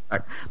guy would come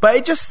back. But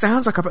it just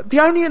sounds like the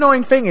only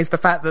annoying thing is the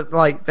fact that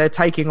like they're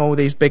taking all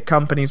these big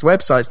companies'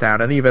 websites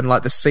down, and even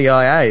like the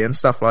CIA and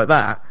stuff like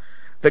that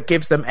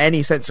gives them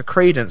any sense of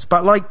credence.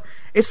 But like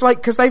it's like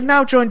because they've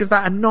now joined with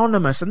that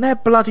Anonymous, and their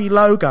bloody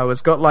logo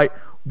has got like,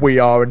 we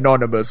are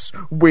Anonymous,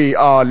 we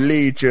are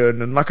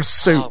Legion, and like a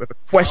suit Oh, with a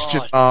question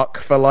God. mark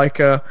for like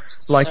a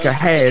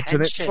head,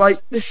 and it's pretentious. like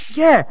this.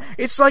 Yeah,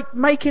 it's like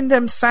making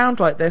them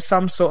sound like they're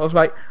some sort of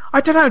like, I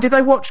don't know. Did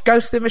they watch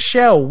Ghost in the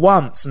Shell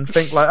once and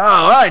think like, oh,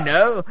 I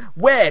know,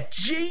 we're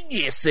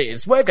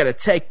geniuses, we're gonna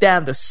take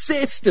down the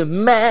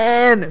system,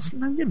 man? It's,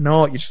 no, you're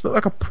not. You just look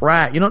like a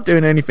prat. You're not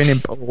doing anything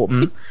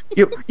important.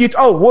 you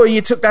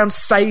took down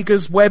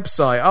Sega's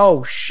website.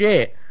 Oh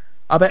shit.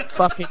 I bet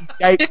fucking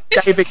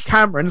David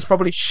Cameron's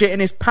probably shitting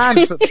his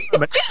pants at the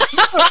moment.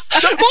 What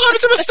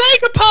happened to my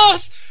Sega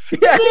pass?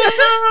 Yeah.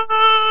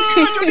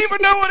 I don't even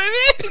know what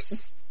it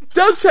is.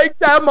 Don't take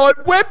down my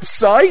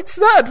website.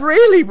 That'd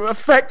really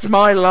affect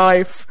my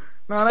life.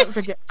 No, I don't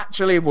think it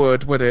actually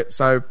would it?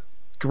 So,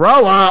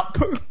 grow up.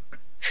 And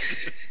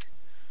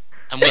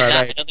with Sorry,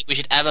 that, mate. I don't think we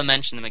should ever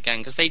mention them again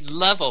because they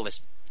love all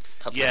this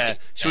publicity. Yeah.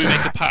 Should we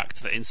make a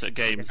pact that Insert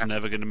Games are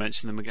never going to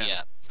mention them again?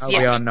 Yeah. Oh, Yeah.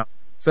 we are not.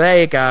 So there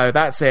you go.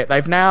 That's it.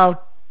 They've now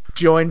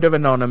joined with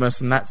Anonymous,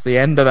 and that's the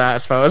end of that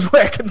as far as we're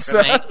Remain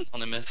concerned.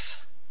 anonymous.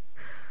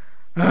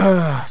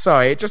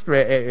 Sorry, it just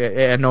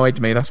it annoyed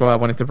me. That's why I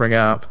wanted to bring it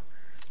up.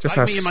 Just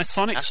Like how me and my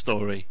Sonic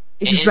story.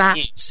 It is exact.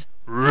 news.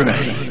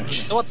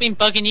 Rage. So what's been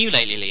bugging you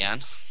lately,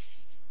 Leanne?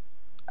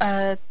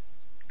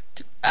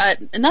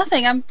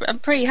 Nothing. I'm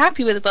pretty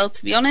happy with the world,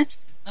 to be honest.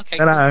 Okay.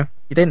 I know.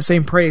 You didn't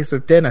seem pleased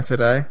with dinner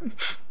today.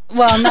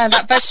 Well, no,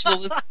 that vegetable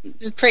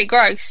was pretty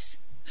gross.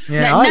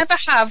 Yeah, No, never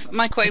have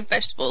microwave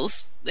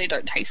vegetables. They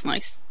don't taste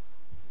nice.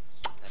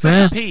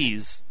 Fucking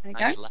peas. There you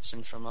Nice go.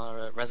 lesson from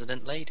our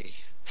resident lady.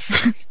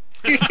 Should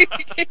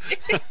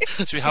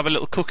we have a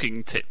little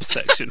cooking tip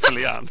section for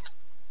Leanne?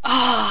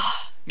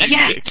 Ah, Maybe a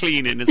bit of yes.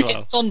 cleaning as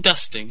well. It's on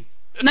dusting.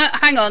 No,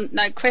 hang on.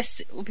 No,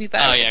 Chris will be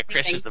better. Oh at yeah,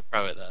 Chris cleaning. is the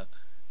pro at that.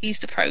 He's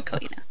the pro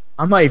cleaner.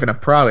 I'm not even a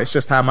pro. It's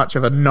just how much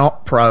of a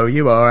not pro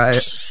you are at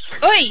it.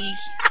 Oi!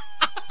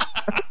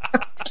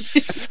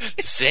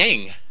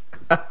 Sing.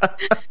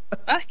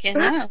 Fucking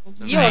hell.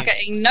 It's You're amazing.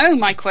 getting no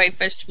microwave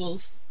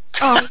vegetables.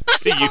 A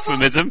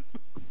euphemism.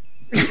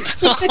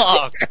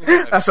 Oh,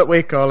 That's what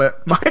we call it.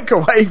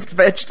 Microwaved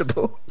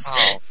vegetables.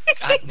 oh,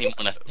 I didn't even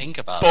want to think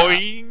about that.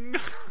 Boing.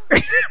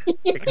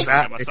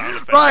 Exactly. My sound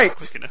effects Right.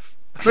 quick enough.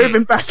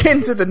 Moving back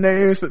into the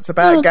news that's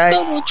about Oh, games.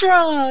 double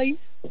dry.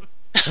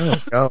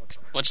 Oh, God.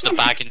 Watch the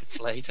bag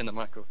inflate in the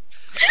microwave.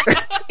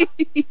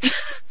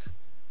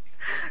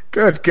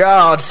 Good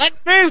God.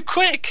 Let's move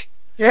quick.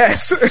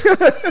 Yes.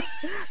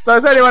 So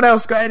has anyone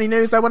else got any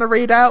news they want to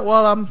read out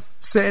while I'm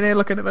sitting here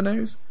looking at the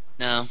news?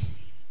 No.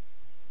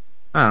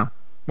 Oh.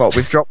 Well,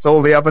 we've dropped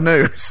all the other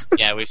news.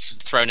 Yeah, we've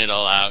thrown it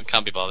all out.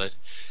 Can't be bothered.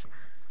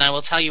 I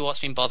will tell you what's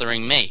been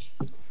bothering me.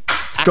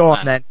 Go on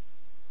Pac-Man. then. Or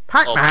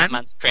Pac-Man?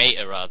 Pac-Man's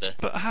creator, rather.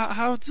 But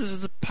how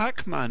does the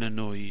Pac-Man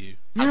annoy you?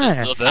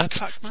 Yeah. just The love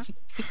Pac-Man?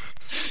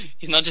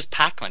 He's not just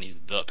Pac-Man, he's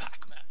the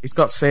Pac-Man. He's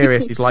got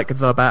serious. He's like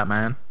the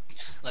Batman.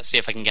 Let's see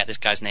if I can get this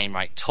guy's name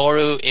right.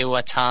 Toru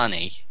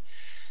Iwatani,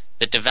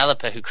 the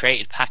developer who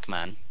created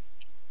Pac-Man,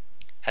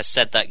 has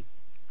said that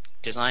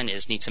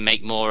designers need to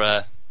make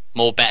more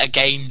better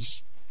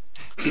games.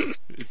 Is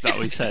that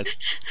what he said?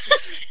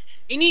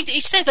 He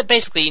said that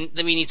basically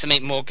that we need to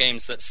make more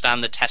games that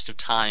stand the test of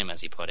time,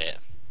 as he put it.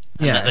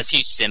 And that they're Yes.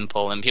 too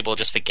simple and people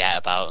just forget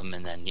about them,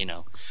 and then,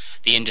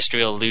 the industry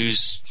will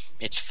lose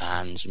its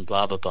fans and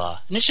blah blah blah.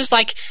 And it's just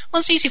like, well,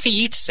 it's easy for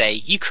you to say.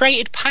 You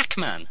created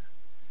Pac-Man.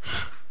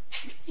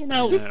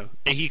 No.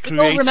 He We created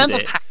all remember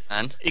it.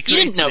 Pac-Man. He You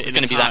created didn't know it was in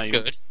going a to be that time-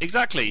 good.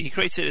 Exactly. He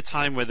created it at a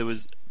time where there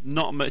was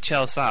not much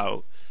else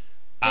out,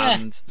 Yeah,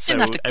 and so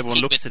didn't have to everyone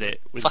compete looks with at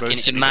it with fucking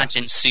rose-tinted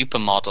Imagine glasses.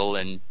 Supermodel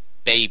and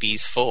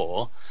Babies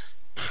 4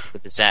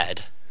 with a Z.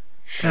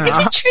 Yeah, Is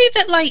it true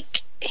that,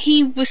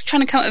 he was trying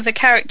to come up with a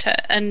character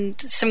and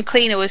some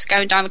cleaner was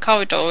going down the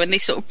corridor and they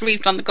sort of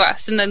breathed on the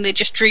glass and then they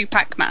just drew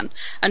Pac-Man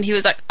and he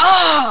was like,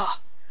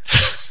 ah!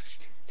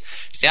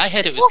 See, I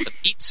heard it was the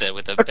pizza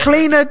with a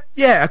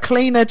a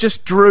cleaner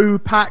just drew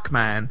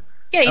Pac-Man.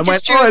 Yeah, he And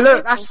just went, drew oh, a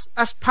look, circle.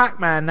 that's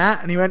Pac-Man,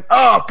 that. And he went,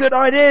 oh, good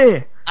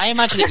idea. I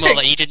imagine it more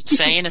like he didn't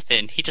say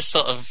anything. He just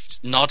sort of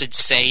nodded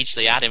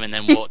sagely at him and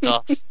then walked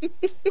off.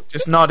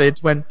 Just nodded,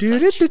 went,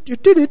 as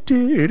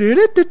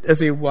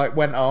he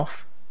went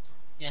off.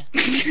 Yeah.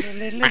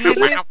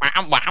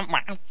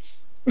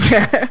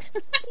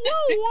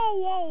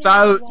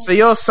 So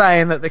you're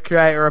saying that the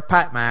creator of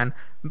Pac-Man,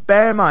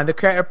 bear in mind, the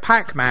creator of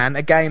Pac-Man,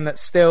 a game that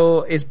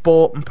still is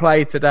bought and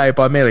played today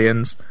by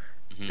millions,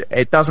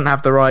 it doesn't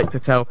have the right to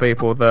tell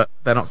people that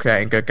they're not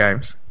creating good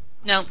games.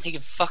 No, he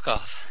can fuck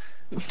off.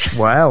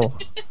 Well,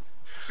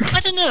 I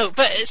don't know,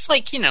 but it's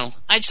like,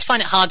 I just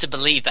find it hard to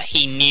believe that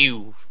he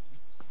knew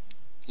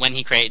when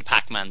he created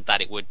Pac-Man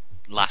that it would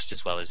last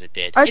as well as it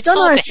did. I It's don't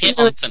know hard if to he hit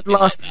knew on it something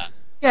last- like that.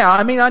 yeah,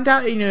 I mean, I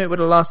doubt he knew it would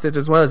have lasted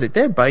as well as it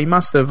did, but he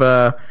must have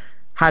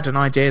had an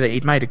idea that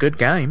he'd made a good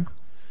game.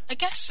 I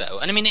guess so.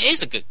 And I mean, it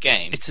is a good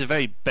game. It's a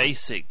very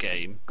basic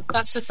game.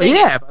 That's the But thing.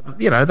 yeah,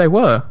 but, they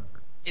were.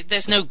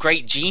 There's no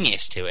great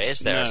genius to it, is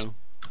there? No.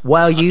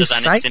 Well, Other you than say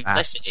its that.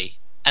 simplicity.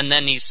 And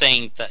then he's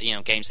saying that,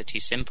 games are too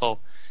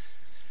simple.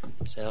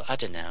 So, I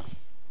don't know.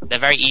 They're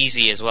very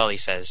easy as well, he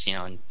says,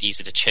 and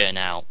easy to churn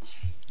out.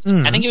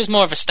 Mm. I think it was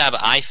more of a stab at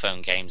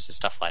iPhone games and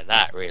stuff like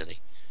that, really.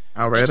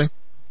 Oh, really? It just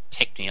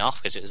ticked me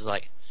off because it was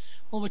like,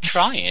 well, we're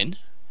trying.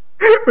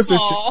 Was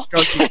this Aw.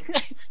 just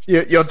because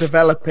you're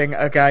developing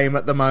a game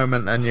at the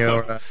moment and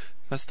you're...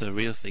 That's the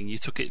real thing. You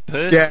took it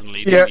yeah,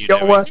 personally, yeah, didn't you? you're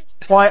Derek? working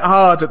quite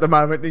hard at the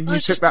moment, and I you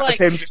was took just that like- as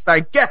him just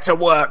saying, "Get to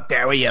work,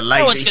 Dewey, you lazy."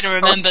 No one's going to sod."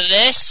 remember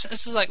this.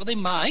 This is like, well, they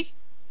might.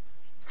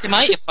 They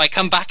might if I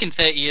come back in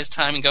 30 years'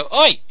 time and go,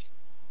 oi!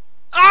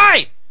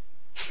 Oi!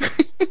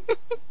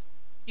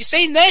 You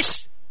seen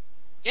this?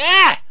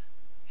 Yeah!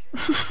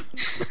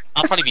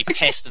 I'll probably be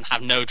pissed and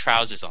have no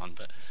trousers on,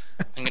 but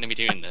I'm going to be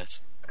doing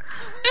this.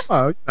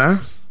 Well,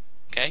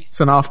 Okay? it's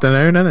an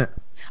afternoon, isn't it?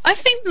 I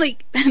think,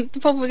 the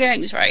problem with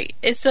games, right,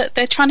 is that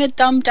they're trying to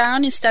dumb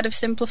down instead of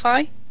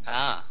simplify.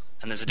 Ah,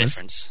 and there's a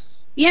difference.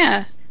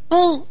 Yeah.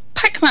 Well,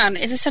 Pac-Man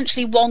is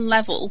essentially one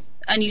level,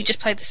 and you just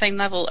play the same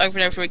level over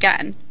and over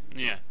again.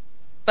 Yeah.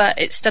 But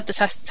it stood the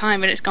test of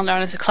time and it's gone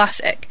down as a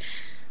classic.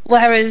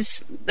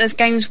 Whereas there's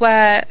games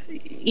where,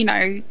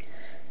 okay,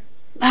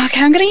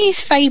 I'm going to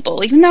use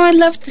Fable, even though I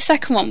loved the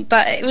second one,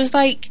 but it was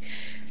like,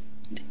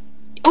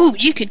 oh,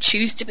 you could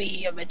choose to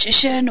be a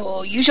magician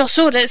or use your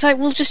sword. It's like,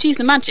 well, just use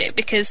the magic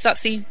because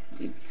that's the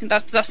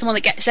one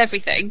that gets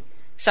everything.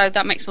 So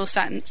that makes more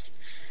sense.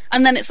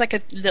 And then it's like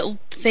a little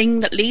thing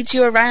that leads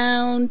you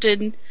around,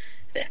 and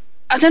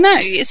I don't know.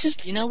 It's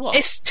just, You know what?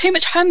 it's too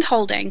much hand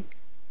holding.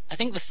 I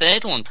think the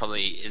third one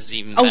probably is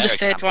even Oh, better the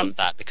third example one. of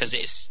that because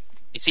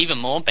It's even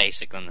more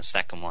basic than the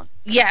second one.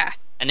 Yeah.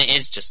 And it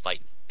is just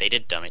like, they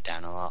did dumb it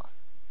down a lot.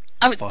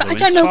 I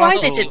don't know why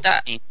they did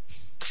that.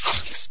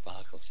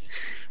 Sparkles, yeah.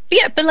 But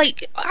yeah, but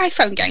like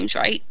iPhone games,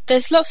 right?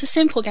 There's lots of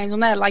simple games on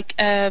there, like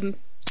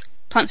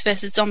Plants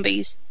vs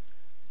Zombies.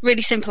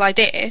 Really simple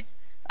idea,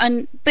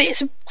 but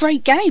it's a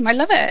great game. I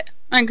love it.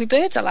 Angry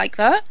Birds, I like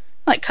that.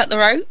 I like Cut the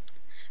Rope.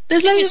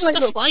 There's loads of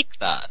stuff like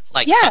that.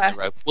 Like Yeah. Cut the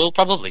Rope will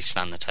probably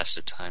stand the test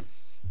of time.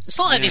 It's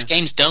not like these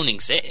games don't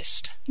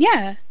exist.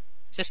 Yeah.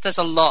 Just there's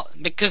a lot,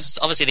 because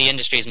obviously the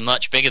industry is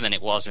much bigger than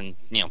it was in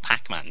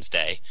Pac-Man's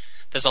day.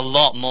 There's a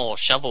lot more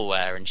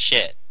shovelware and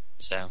shit.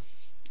 So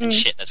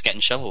shit that's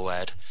getting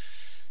shovelwared.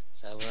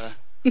 So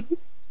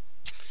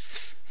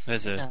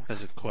There's a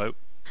quote.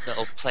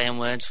 little play on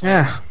words. For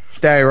Yeah.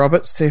 Derry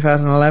Roberts,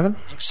 2011.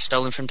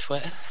 stolen from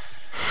Twitter.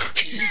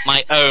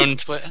 My own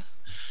Twitter.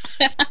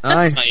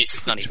 Nice.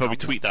 It's not You should even probably on.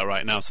 tweet that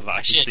right now so that I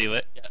can Shit. steal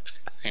it. Yeah.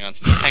 Hang on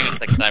a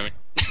second, Simon.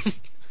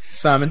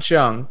 Simon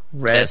Chung,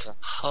 Red. There's a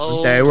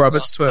whole Derry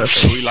Roberts lot-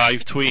 Twitter. Are we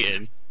live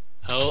tweeting?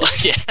 Oh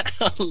yeah,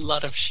 a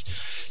lot of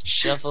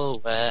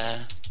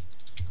shovelware.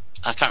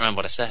 I can't remember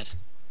what I said.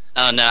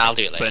 Oh no, I'll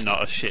do it later. But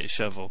not a shit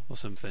shovel or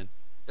something.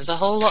 There's a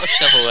whole lot of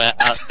shovelware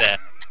out there,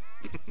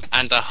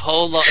 and a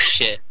whole lot of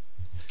shit,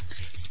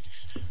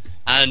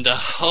 and a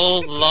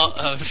whole lot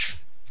of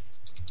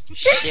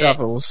shit.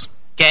 Shovels.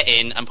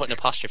 Getting. I'm putting an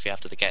apostrophe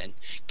after the getting.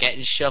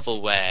 Getting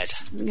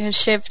shovelwared. I'm getting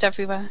shivved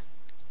everywhere.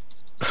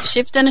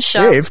 Shivved and a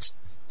shoved.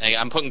 Shivved?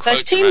 I'm putting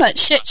quotes. There's too around. much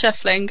shit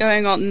shuffling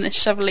going on in this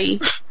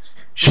shovelly.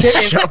 Shit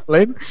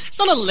shoveling. It's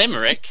not a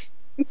limerick.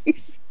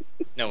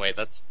 No wait,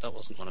 that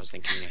wasn't what I was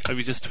thinking. Have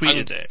you just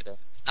tweeted it?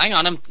 Hang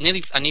on,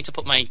 I need to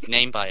put my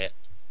name by it.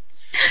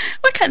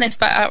 We're cutting this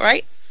bit out,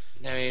 right?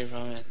 Derry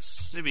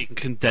Roberts Maybe you can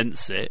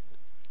condense it.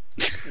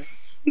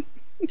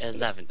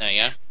 11. There you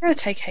go. It's going to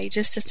take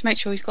ages just to make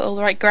sure he's got all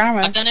the right grammar.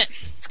 I've done it.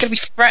 It's going to be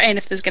fretting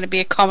if there's going to be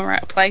a comma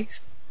out of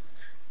place.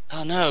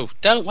 Oh no!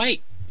 Don't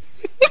wait.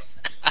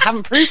 I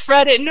haven't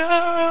proofread it.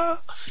 No.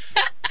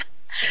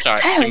 Sorry.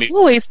 Damn, let me-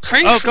 always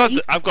proof. Oh god,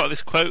 I've got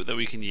this quote that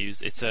we can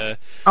use. It's a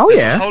Oh,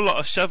 there's yeah. a whole lot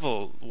of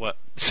shovelware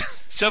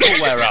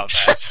out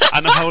there,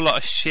 and a whole lot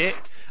of shit,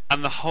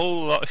 and the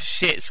whole lot of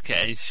shit's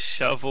getting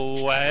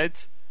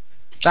shovelwared.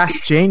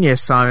 That's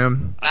genius,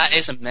 Simon. That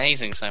is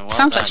amazing, Simon. Well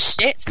Sounds done. like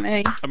shit to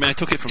me. I mean, I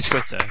took it from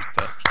Twitter,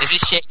 but Is it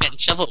shit getting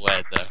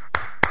shovelware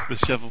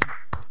though?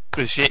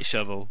 the shit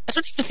shovel. I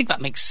don't even think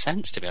that makes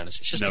sense, to be honest.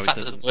 It's just No, the it fact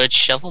that doesn't. the word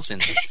shovel's in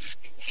there.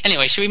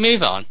 Anyway, should we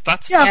move on?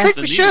 That's Yeah, I think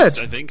the we news, should.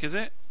 I think, is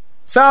it?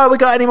 So, we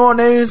got any more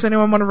news?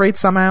 Anyone want to read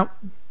some out?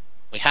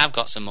 We have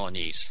got some more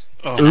news.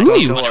 Oh, And I God,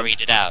 do go want to on.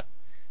 read it out.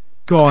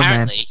 Go on, man.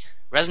 Apparently,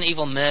 Resident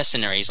Evil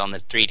Mercenaries on the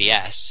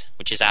 3DS,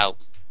 which is out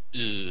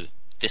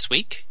this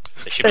week.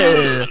 So it should be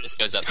when this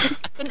goes up.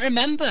 I couldn't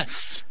remember.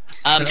 It's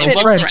It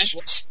won't,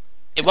 French.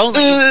 it won't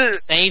let you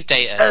save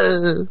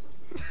data.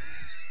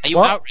 Are you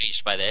What?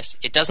 outraged by this?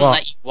 It doesn't What?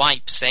 let you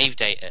wipe save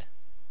data.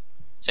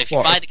 So if you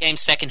What? buy the game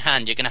second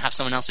hand, you're going to have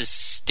someone else's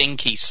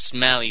stinky,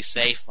 smelly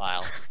save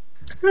file.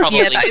 Probably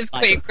Yeah, that is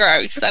like, pretty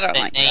gross. I don't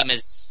their like name that.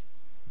 is,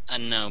 I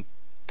don't know,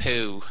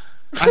 poo.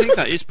 I think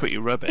that is pretty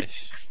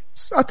rubbish.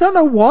 I don't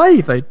know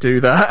why they do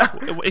that.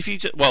 If you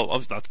just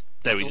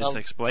there we just Well-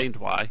 explained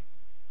why.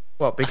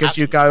 What, because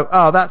you go,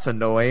 oh, that's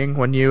annoying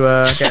when you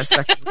get a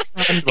second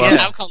hand one.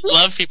 Yeah, I've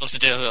love people to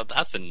do that.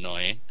 That's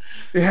annoying.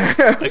 Yeah.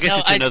 I guess No,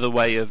 it's I- another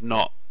way of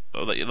not,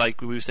 or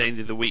like we were saying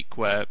the other week,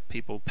 where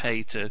people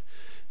pay to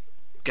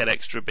get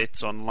extra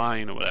bits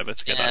online or whatever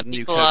to get Yeah, that new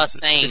people code, are it's a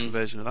saying- different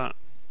version of that.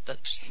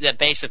 That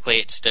basically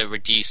it's to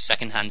reduce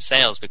second-hand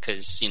sales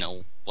because,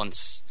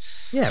 once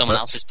Yeah, someone but-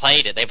 else has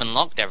played it, they've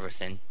unlocked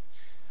everything.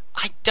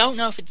 I don't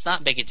know if it's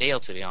that big a deal,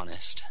 to be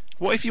honest.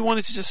 What if you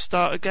wanted to just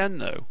start again,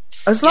 though?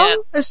 As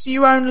long as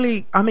you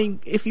only,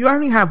 if you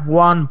only have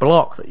one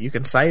block that you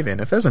can save in,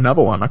 if there's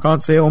another one, I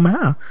can't see it all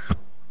matter.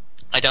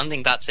 I don't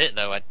think that's it,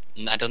 though. I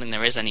don't think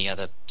there is any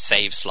other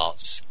save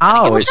slots.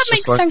 Oh, Well, it's that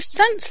just makes like, no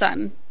sense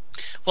then.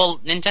 Well,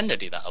 Nintendo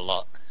do that a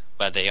lot,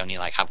 where they only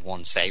have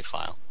one save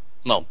file.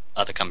 Well,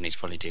 other companies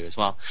probably do as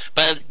well.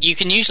 But you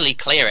can usually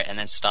clear it and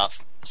then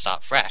start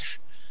fresh,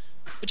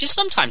 which is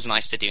sometimes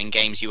nice to do in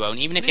games you own,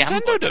 even if you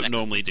haven't. Nintendo bought don't the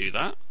normally do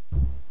that.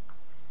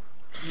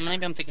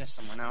 Maybe I'm thinking of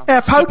someone else. yeah,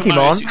 Super Mario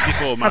Pokemon.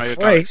 64, Mario have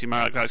Galaxy,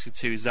 Mario Galaxy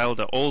 2,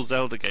 Zelda, all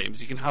Zelda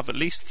games, you can have at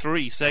least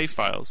 3 save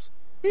files.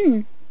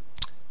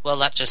 Well,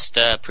 that just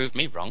proved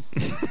me wrong.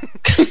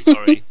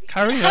 Sorry.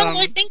 Carry What on. am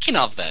I thinking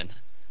of then?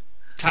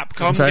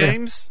 Capcom tell you.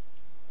 games?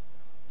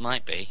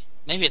 Might be.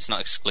 Maybe it's not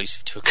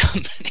exclusive to a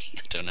company.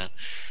 I don't know.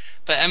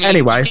 But I mean,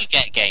 Anyway. you do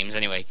get games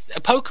anyway.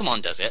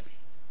 Pokemon does it.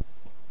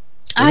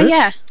 Ah, it?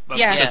 yeah. That's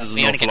Yeah. because there's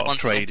we an only awful get lot of one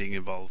trading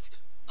involved.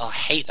 Oh, I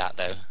hate that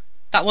though.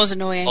 That was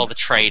annoying. All the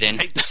trading.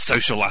 I hate the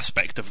social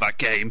aspect of that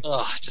game.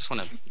 Oh, I just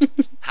want to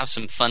have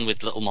some fun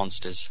with little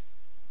monsters.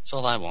 That's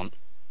all I want.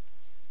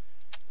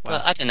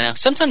 But I don't know.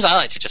 Sometimes I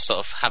like to just sort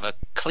of have a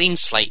clean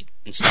slate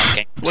and start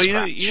getting from Well,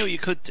 scratch. you know what you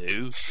could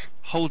do?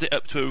 Hold it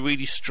up to a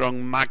really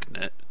strong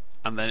magnet,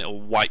 and then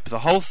it'll wipe the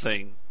whole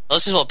thing. Well,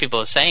 this is what people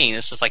are saying.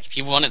 This is like, if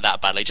you want it that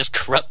badly, just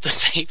corrupt the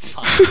save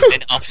file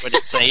and off when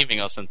it's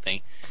saving or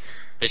something.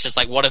 But it's just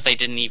like, what if they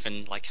didn't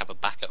even like have a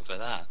backup for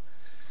that?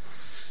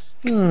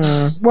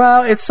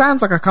 Well, it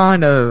sounds like a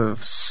kind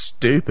of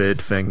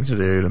stupid thing to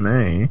do to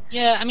me.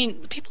 Yeah, I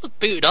mean, people have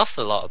booted off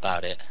a lot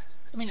about it.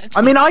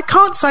 I mean, I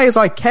can't say as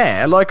I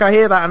care. Like, I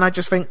hear that and I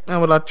just think,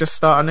 oh, well, I'd just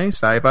start a new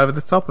save over the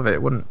top of it.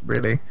 It wouldn't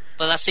really...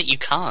 Well, that's it, you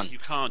can't.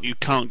 You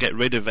can't get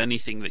rid of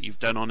anything that you've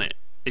done on it.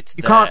 It's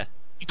You there. can't...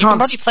 You can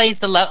probably play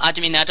the level... I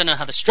mean, I don't know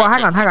how the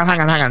structure... Well,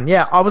 hang on.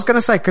 Yeah, I was going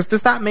to say, because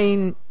does that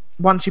mean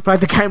once you play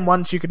the game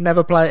once, you could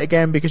never play it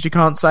again because you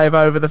can't save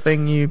over the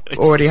thing you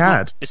already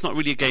had? It's not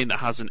really a game that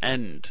has an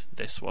end,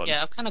 this one.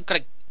 Yeah, I've kind of got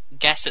to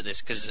guess at this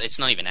because it's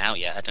not even out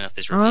yet. I don't know if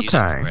there's reviews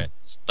for it.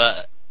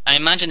 But I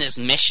imagine there's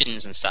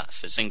missions and stuff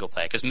for single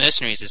player, because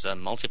Mercenaries is a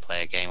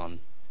multiplayer game on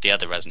the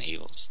other Resident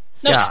Evils.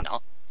 No, it's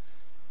not.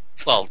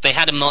 Well, they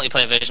had a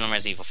multiplayer version on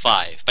Resident Evil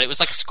 5, but it was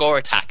like a score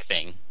attack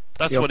thing.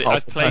 That's what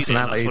I've played.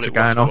 Personalities are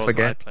going off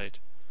again.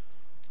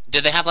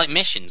 Did they have like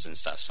missions and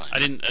stuff,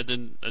 Simon? I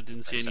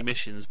didn't see any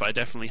missions, but I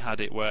definitely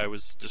had it where I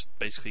was just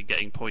basically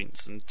getting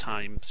points and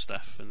time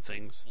stuff and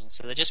things. Yeah,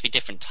 so there'd just be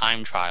different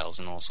time trials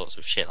and all sorts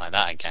of shit like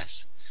that, I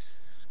guess.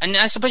 And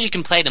I suppose you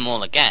can play them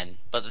all again,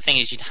 but the thing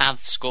is, you'd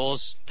have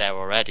scores there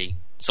already.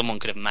 Someone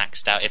could have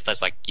maxed out if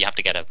there's like you have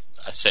to get a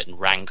certain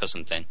rank or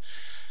something.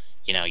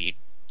 You know,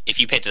 if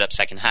you picked it up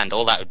second hand,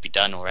 all that would be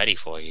done already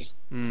for you.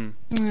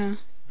 Yeah.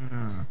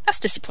 That's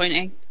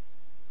disappointing.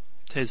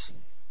 It is.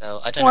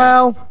 So I don't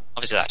know.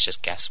 Obviously, that's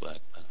just guesswork.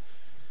 But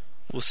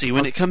we'll see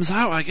when it comes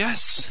out, I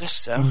guess. Yes,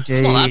 so.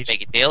 It's not that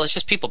big a deal. It's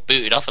just people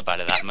booted off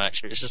about it that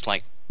much. It's just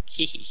like,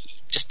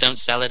 just don't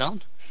sell it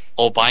on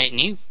or buy it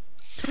new.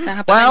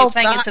 But then you're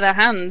playing into their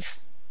hands.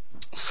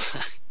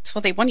 That's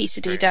what they want you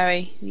to do,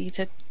 Derry. You need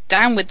to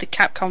down with the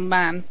Capcom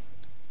man.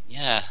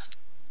 Yeah.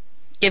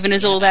 Giving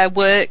us all their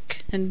work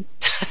and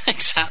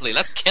exactly.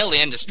 Let's kill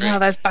the industry. Oh,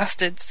 those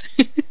bastards.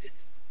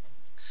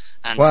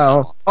 And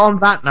well, on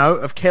that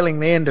note of killing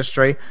the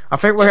industry, I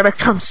think we're going to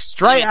come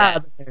straight out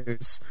of the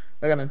news.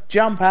 We're going to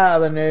jump out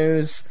of the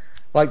news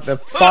like the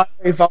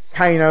fiery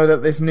volcano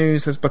that this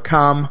news has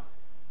become.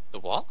 The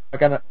what?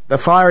 The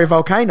fiery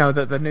volcano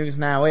that the news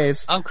now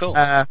is. Oh, cool.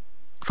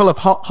 Full of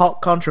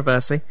hot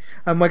controversy.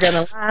 And we're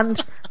going to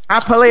land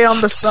happily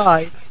on the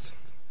side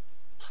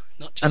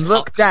and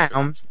look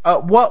down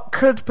at what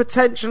could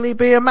potentially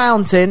be a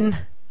mountain.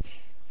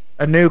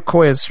 A new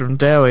quiz from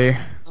Dewey.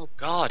 Oh,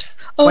 God.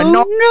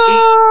 No!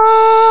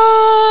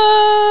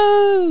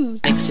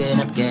 Mixing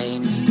up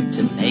games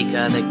to make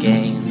other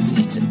games.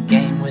 It's a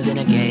game within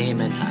a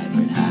game, and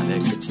Hybrid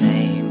Havoc's its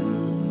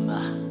name.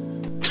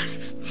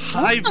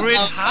 Hybrid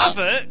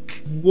Havoc?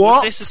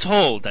 What? Was this at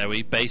all,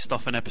 Dewey, based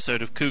off an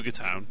episode of Cougar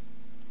Town?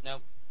 No.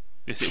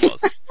 Yes, it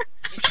was.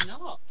 It's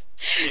not.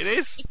 It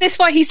is. Is this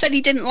why he said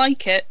he didn't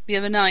like it the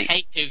other night? I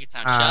hate Cougar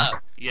Town. Shut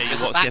up. Yeah, you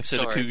There's watched a the episode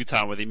of backstory. Cougar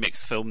Town where they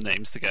mixed film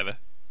names together.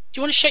 Do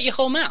you want to shut your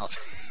whole mouth?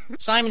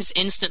 Simon's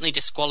instantly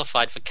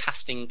disqualified for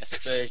casting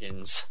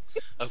aspersions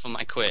over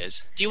my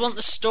quiz. Do you want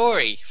the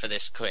story for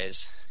this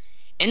quiz?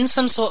 In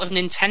some sort of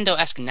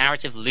Nintendo-esque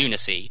narrative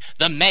lunacy,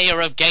 the mayor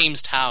of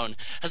Gamestown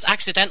has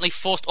accidentally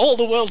forced all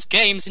the world's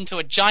games into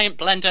a giant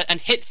blender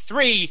and hit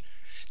 3!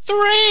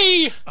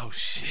 3! Oh,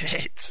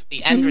 shit.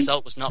 The end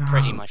result was not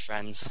pretty, my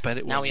friends. I bet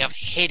it Now we wasn't.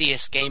 have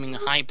hideous gaming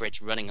hybrids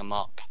running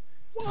amok.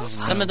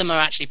 Some of them are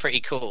actually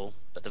pretty cool,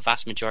 but the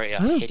vast majority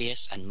are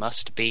hideous and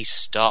must be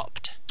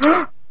stopped.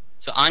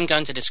 So I'm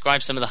going to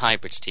describe some of the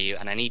hybrids to you,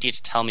 and I need you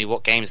to tell me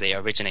what games they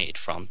originated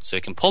from, so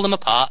we can pull them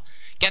apart,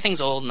 get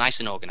things all nice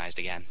and organised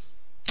again.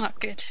 Oh,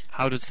 good.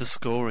 How does the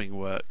scoring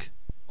work?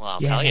 Well, I'll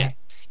tell you.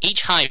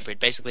 Each hybrid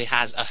basically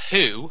has a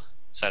who,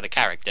 so the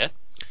character,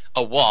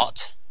 a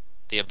what,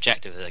 the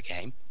objective of the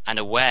game, and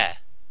a where,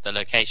 the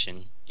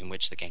location in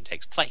which the game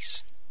takes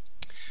place.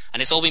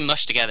 And it's all been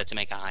mushed together to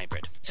make a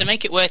hybrid. To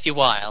make it worth your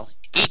while,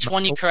 each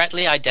one you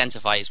correctly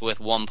identify is worth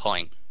 1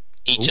 point.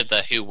 Each of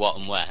the who, what,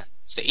 and where.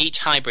 So each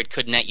hybrid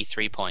could net you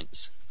 3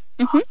 points.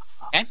 Mm-hmm.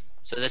 Okay?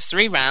 So there's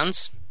 3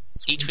 rounds,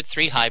 each with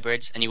 3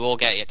 hybrids, and you all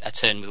get a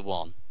turn with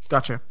 1.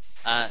 Gotcha.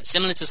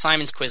 Similar to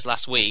Simon's quiz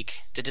last week,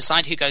 to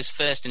decide who goes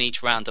first in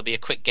each round, there'll be a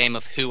quick game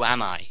of Who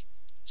Am I?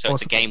 So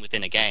it's a game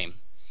within a game.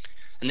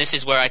 And this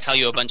is where I tell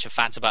you a bunch of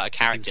facts about a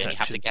character and you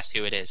have to guess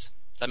who it is.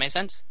 Does that make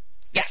sense?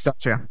 Yes.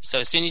 Gotcha. So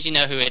as soon as you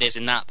know who it is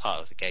in that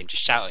part of the game,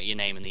 just shout out your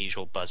name in the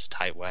usual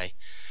buzz-type way.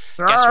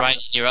 Guess right,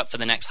 you're up for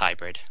the next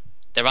hybrid.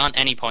 There aren't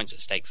any points at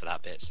stake for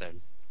that bit, so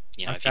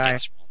if you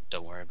guess wrong,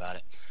 don't worry about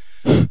it.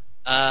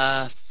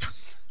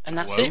 And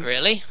that's it,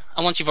 really.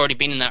 And once you've already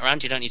been in that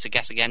round, you don't need to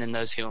guess again in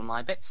those Who Am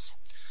I bits.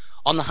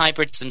 On the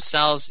hybrids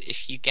themselves,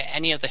 if you get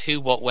any of the who,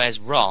 what, where's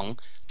wrong,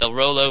 they'll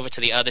roll over to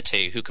the other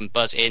 2 who can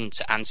buzz in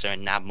to answer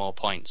and nab more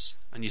points.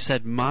 And you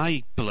said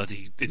my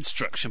bloody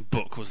instruction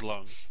book was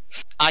long.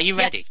 Are you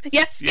ready?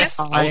 Yes.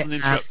 I wasn't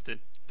interrupted.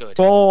 Good.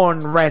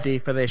 Born ready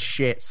for this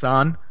shit,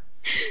 son.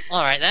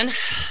 Alright then.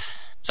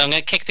 So I'm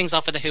going to kick things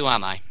off with the Who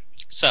Am I.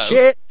 So,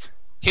 Shit.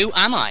 who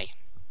am I?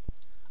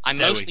 I'm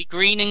There we- mostly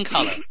green in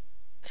colour.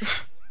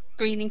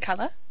 Green in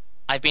colour.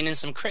 I've been in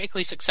some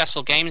critically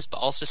successful games, but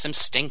also some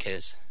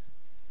stinkers.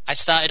 I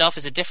started off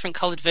as a different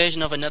coloured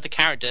version of another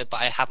character,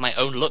 but I have my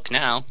own look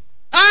now.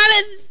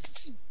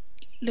 that's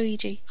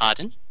Luigi.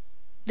 Pardon?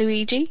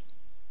 Luigi?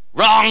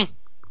 Wrong!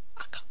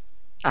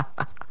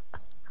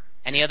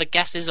 Any other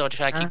guesses, or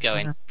should I keep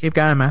going? Keep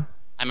going, man.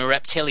 I'm a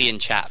reptilian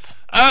chap.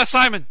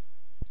 Simon!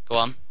 Go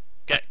on.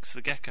 Gex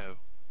the Gecko.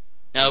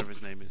 Nope. Whatever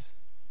his name is.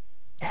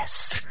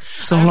 Yes.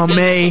 It's all on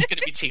me. It's going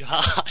to be too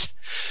hard.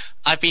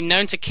 I've been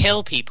known to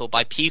kill people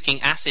by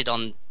puking acid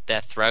on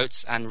their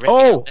throats and ripping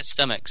out their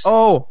stomachs.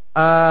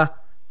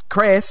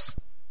 Chris,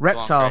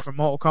 Reptile Chris. from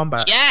Mortal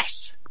Kombat.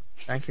 Yes!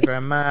 Thank you very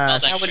Well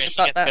much. done, wouldn't Chris.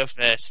 have You got get to go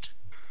first.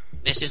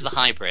 This is the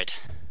hybrid.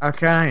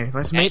 Okay,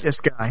 let's meet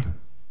this guy.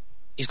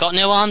 He's got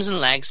no arms and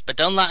legs, but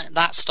don't let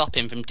that stop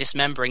him from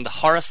dismembering the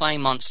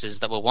horrifying monsters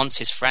that were once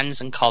his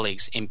friends and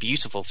colleagues in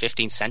beautiful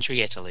 15th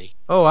century Italy.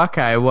 Oh,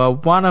 okay. Well,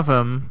 one of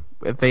them,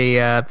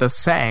 the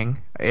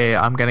setting,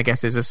 I'm going to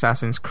guess is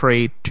Assassin's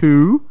Creed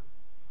 2.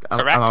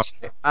 Correct.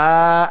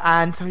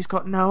 And so he's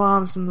got no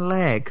arms and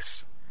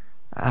legs.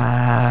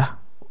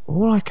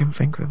 All I can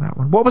think of that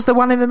one. What was the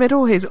one in the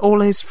middle? All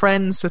his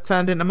friends are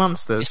turned into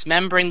monsters.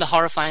 Dismembering the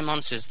horrifying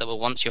monsters that were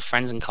once your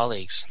friends and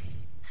colleagues.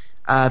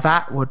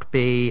 That would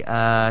be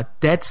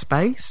Dead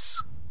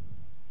Space.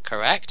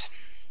 Correct.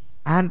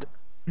 And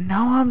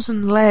no arms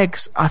and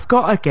legs. I've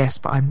got a guess,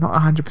 but I'm not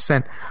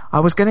 100%. I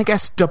was going to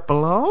guess The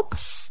Blob.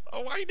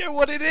 Oh, I know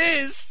what it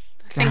is!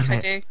 I think Damn I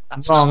it. do.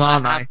 That's Wrong, not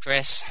aren't what I I? have,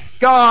 Chris.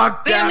 God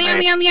damn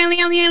it!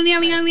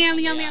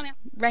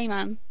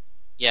 Rayman.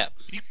 Yep.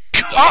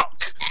 Cock!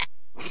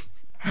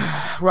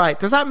 Right,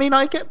 does that mean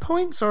I get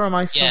points, or am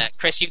I Yeah,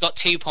 Chris, you got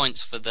 2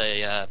 points for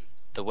the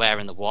where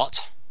and the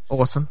what,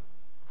 Awesome.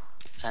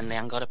 and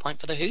Leanne got a point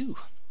for the who.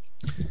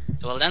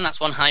 So well done,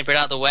 that's one hybrid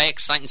out of the way.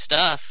 Exciting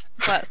stuff.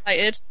 Quite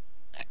excited.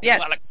 Yeah.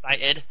 Well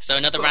excited. So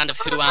another round of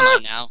who am I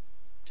now,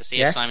 to see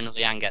Yes. if Simon and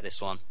Leanne get this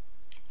one.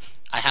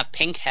 I have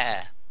pink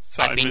hair.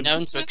 Simon. I've been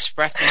known to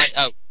express my...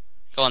 Oh,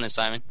 go on then,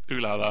 Simon. Ooh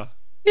la la.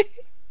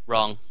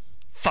 Wrong.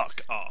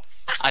 Fuck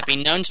off. I've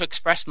been known to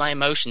express my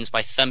emotions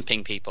by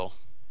thumping people.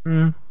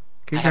 Keep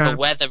I have a going.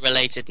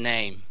 weather-related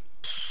name.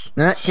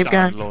 Keep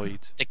Sharon going.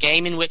 Lloyd. The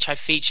game in which I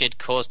featured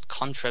caused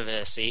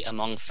controversy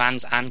among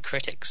fans and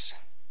critics.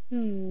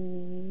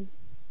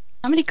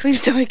 How many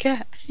clues do I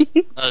get?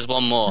 There's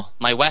one more.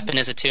 My weapon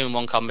is a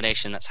 2-in-1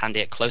 combination that's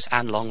handy at close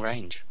and long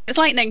range. It's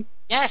lightning.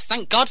 Yes,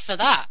 thank God for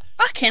that.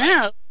 Fucking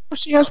hell. Oh,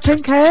 she has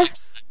pink hair?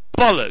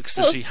 Bollocks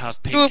does she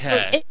have pink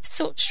hair? It's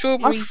sort of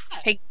strawberry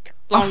pink. I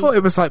Blonde. thought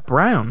it was like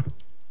brown.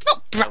 It's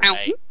not brown.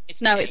 Okay,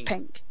 it's No, pink. it's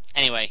pink.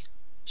 Anyway,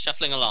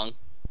 shuffling along.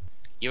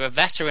 You're a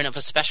veteran of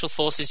a special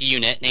forces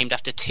unit named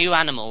after 2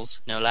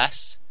 animals, no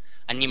less,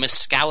 and you must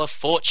scour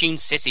Fortune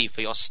City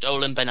for your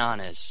stolen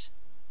bananas.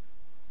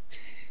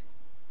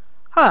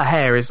 Her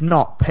hair is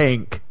not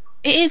pink.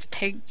 It is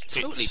pink.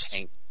 Totally It's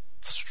pink.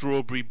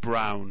 strawberry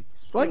brown.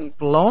 It's like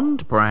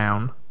blonde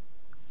brown.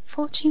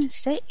 Fortune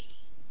City.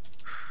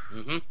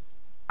 Mm-hmm. Would it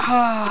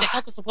Ah,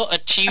 help if I put a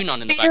tune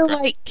on in I the feel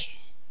background? like...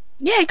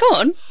 Yeah, go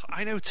on.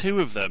 I know 2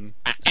 of them.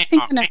 I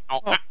think I know.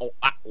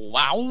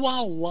 Wow,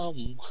 wow, wow.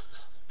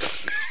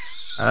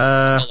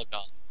 That's all I've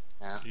got.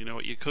 Yeah. You know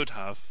what you could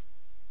have?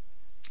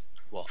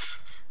 What?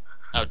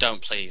 Oh,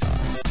 don't please.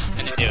 I'm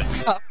gonna do it.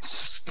 Oh.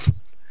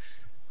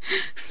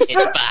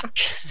 It's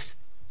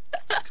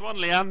back. Come on,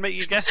 Leanne, make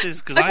your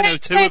guesses, because I know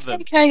 2 of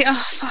them. Okay, oh,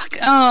 fuck.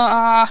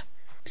 Oh,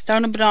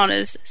 Stolen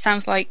Bananas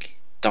sounds like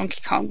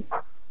Donkey Kong.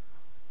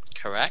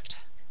 Correct.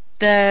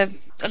 The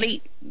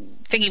elite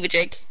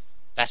thingy-majig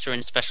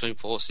Veteran Special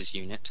Forces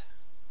Unit.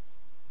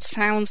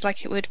 sounds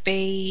like it would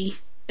be...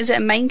 Is it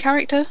a main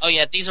character? Oh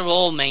yeah, these are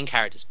all main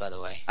characters, by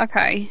the way.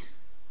 Okay.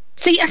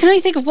 See, I can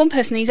only think of one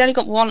person. He's only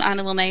got one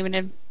animal name in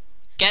him.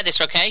 Get this,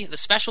 okay? The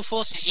Special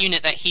Forces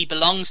unit that he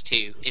belongs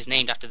to is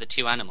named after the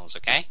 2 animals,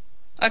 okay?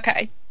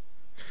 Okay.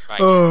 Right.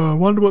 Oh, I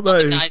wonder what Not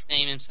that the is. guy's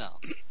name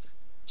himself.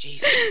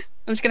 Jesus.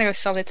 I'm just going to go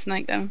solid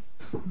tonight, though.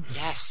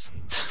 Yes.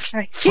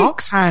 Okay.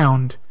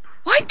 Foxhound.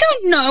 I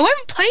don't know. I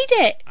haven't played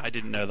it. I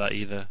didn't know that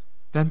either.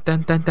 Dun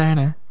dun dun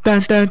dun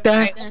dun dun dun.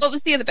 Right, what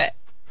was the other bit?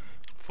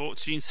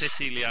 Fortune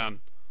City, Leanne.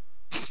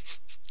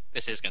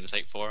 This is going to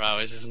take 4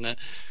 hours, isn't it?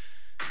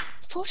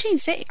 Fortune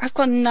City? I've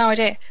got no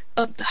idea.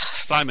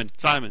 Simon.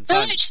 No,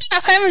 shut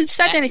up. I haven't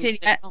said anything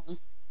yet.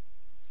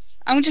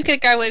 I'm just going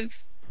to go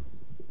with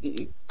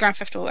Grand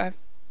Theft Auto.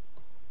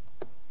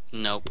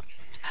 Nope.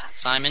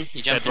 Simon,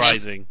 you Dead jumping in?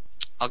 Rising.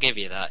 I'll give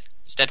you that.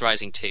 It's Dead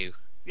Rising 2.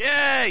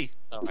 Yay!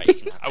 It's alright, you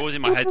can have I was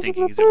in my head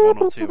thinking, is it 1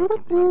 or 2? I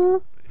couldn't remember.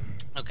 it.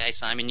 Okay,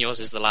 Simon, yours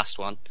is the last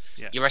one.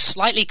 Yeah. You're a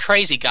slightly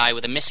crazy guy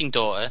with a missing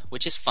daughter,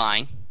 which is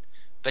fine.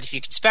 But if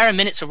you could spare a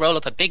minute to roll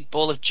up a big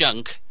ball of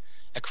junk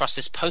across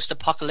this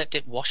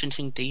post-apocalyptic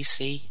Washington,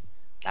 D.C.,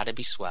 that'd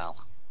be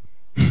swell.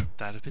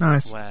 That'd be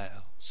Nice.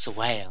 swell.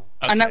 Swell.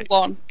 I know Okay,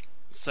 one.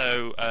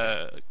 So,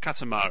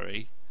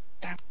 Katamari,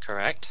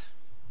 Correct.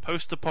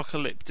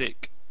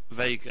 post-apocalyptic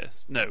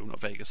Vegas. No, not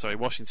Vegas. Sorry,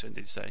 Washington.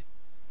 Did you say?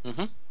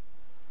 Mm-hmm.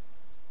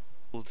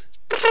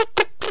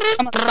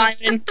 Come on, Simon.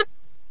 You can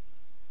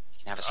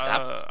have a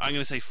stab. I'm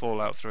going to say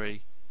Fallout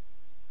 3.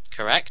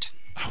 Correct.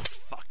 Oh,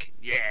 fucking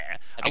yeah.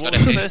 Have And you what got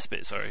was a the who? first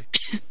bit, sorry?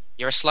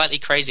 You're a slightly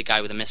crazy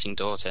guy with a missing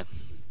daughter.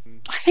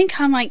 I think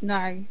I might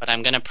know. But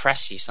I'm going to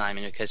press you,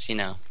 Simon, because, I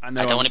know, I don't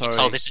I'm want to be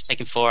sorry. told this is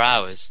taking 4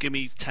 hours. Give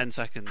me 10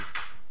 seconds.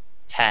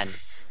 10,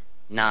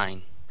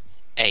 9,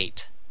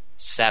 8,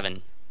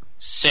 7,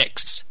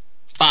 6,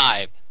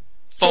 5,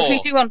 4, 3,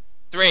 2, 1.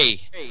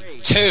 3,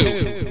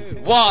 2,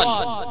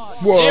 1,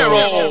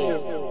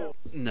 0.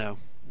 No.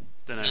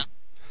 Don't know.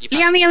 You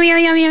passed-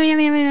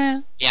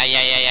 Liam.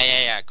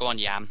 Yeah. Go on,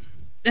 Yam.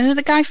 Is it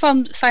the guy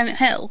from Silent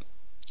Hill?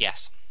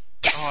 Yes.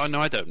 Yes! Oh,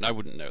 no, I don't. I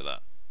wouldn't know that.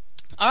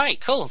 Alright,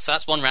 cool. So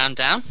that's one round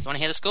down. You want to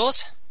hear the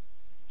scores?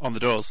 On the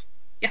doors.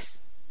 Yes.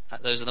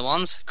 Those are the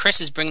ones.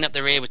 Chris is bringing up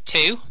the rear with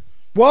 2.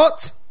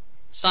 What?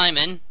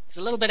 Simon is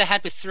a little bit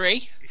ahead with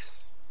 3.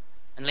 Yes.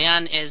 And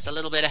Leanne is a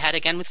little bit ahead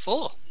again with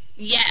 4.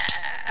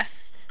 Yeah!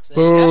 So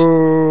there you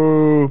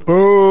go. Boo!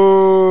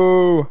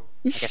 Boo!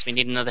 I guess we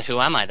need another Who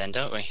Am I then,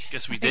 don't we?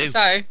 Guess we I think do.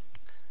 so.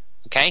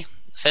 Okay.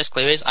 The first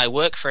clue is I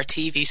work for a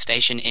TV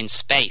station in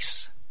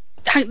space.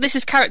 This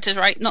is characters,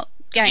 right? Not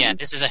games. Yeah,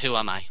 this is a Who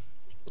Am I.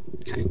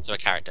 So a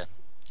character.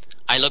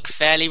 I look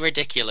fairly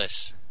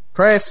ridiculous.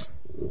 Chris,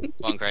 Go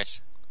on,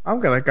 Chris. I'm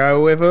gonna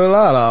go with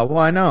Ulala.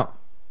 Why not?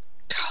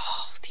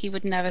 Oh, he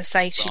would never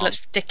say she Wrong.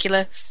 looks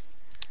ridiculous.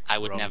 I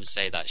would Wrong. never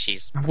say that.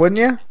 She's. Wouldn't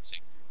you?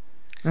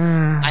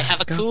 I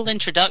have a cool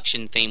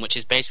introduction theme, which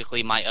is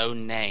basically my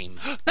own name.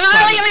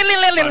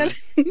 I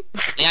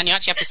Leanne, you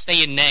actually have to say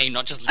your name,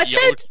 not just said,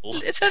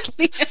 yodel. it said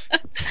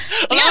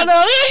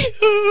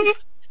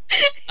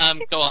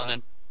Go on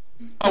then.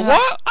 Oh,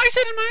 what? I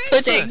said in my ear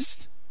Pudding.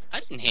 first. I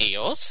didn't hear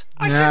yours.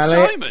 I Nah, said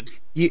Li- Simon.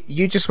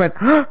 You just went.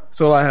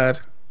 That's all I heard.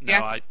 No,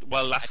 Yeah.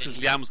 well, that's because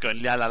Liam was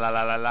going la la la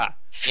la la la.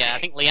 Yeah, I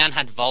think Leanne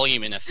had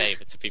volume in her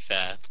favour, to be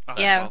fair. Oh,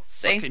 Yeah, well,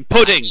 see? fucking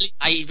pudding.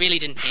 I really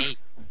didn't hear you.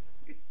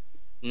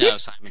 No,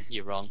 Simon,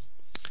 you're wrong.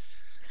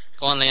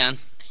 Go on, Leanne.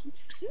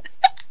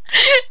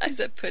 I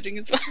said pudding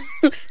as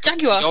well.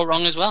 Jaguar. You're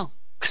wrong as well.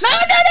 No,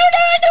 I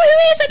know who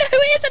he is. I know who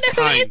he is. I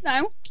know who he is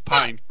now.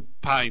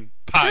 Pine.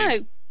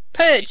 No,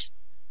 Purge.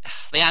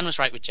 Leanne was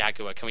right with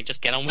Jaguar. Can we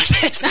just get on with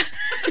this?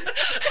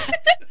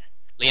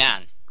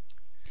 Leanne,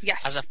 Yes.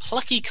 as a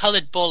plucky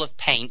coloured ball of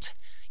paint,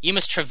 you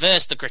must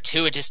traverse the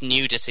gratuitous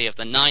nudity of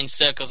the 9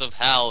 circles of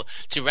hell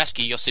to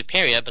rescue your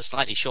superior but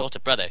slightly shorter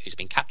brother who's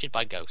been captured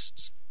by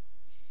ghosts.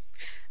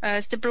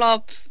 It's the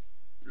Blob,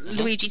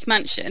 Luigi's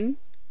Mansion.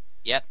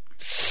 Yep.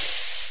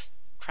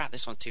 Crap,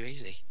 this one's too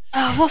easy.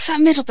 Oh, what's that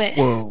middle bit?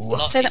 Whoa. It's a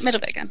lot Say that easier. middle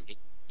bit again.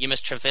 You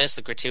must traverse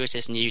the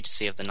gratuitous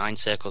nudity of the 9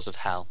 circles of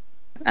hell.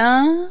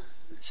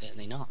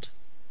 Certainly not.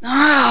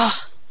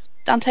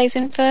 Dante's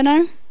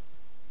Inferno.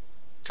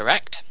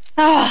 Correct.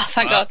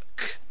 Thank God.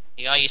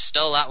 Yeah, you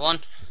stole that one.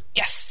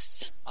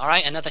 Yes.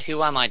 Alright, another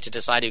Who Am I to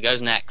decide who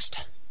goes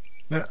next.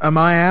 Am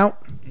I out?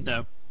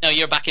 No. No,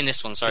 you're back in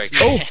this one, sorry.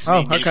 Oh, Chris.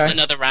 oh, This okay. is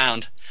another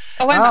round.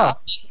 Oh, I'm Ah,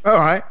 out. all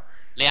right.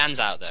 Leanne's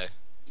out, though,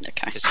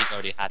 Okay. because she's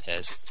already had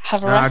hers.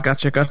 Have a Ah, run.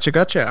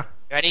 gotcha.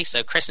 Ready?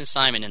 So Chris and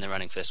Simon in the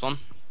running for this one.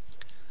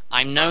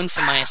 I'm known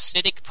for my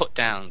acidic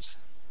put-downs.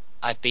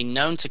 I've been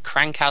known to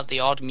crank out the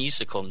odd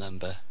musical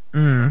number.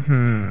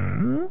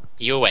 Mm-hmm.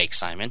 You awake,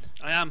 Simon?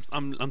 I am.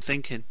 I'm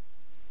thinking.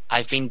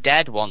 I've been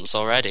dead once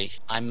already.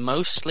 I'm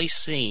mostly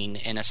seen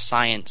in a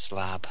science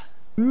lab.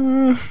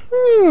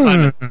 Mm-hmm.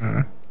 Simon.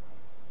 Come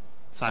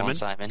Simon. on,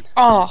 Simon.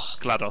 Oh,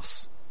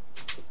 GLaDOS.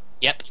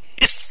 Yep.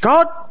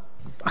 God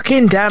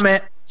fucking damn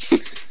it.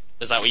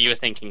 Was that what you were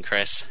thinking,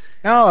 Chris?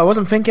 No, I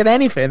wasn't thinking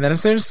anything. Then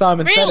as soon as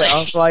Simon said Really? it, I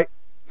was like,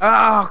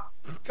 of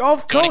Do you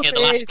want course to hear the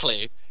it last is.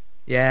 clue?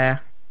 Yeah.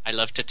 I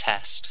love to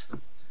test.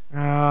 Would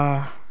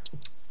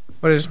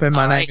have just been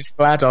my name Alright. is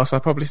GLaDOS. I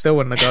probably still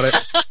wouldn't have got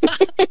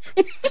it.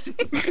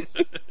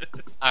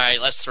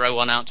 Alright, let's throw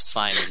one out to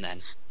Simon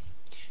then.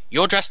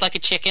 You're dressed like a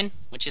chicken,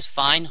 which is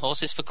fine,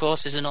 horses for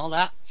courses and all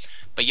that.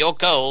 But your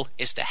goal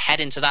is to head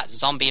into that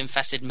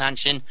zombie-infested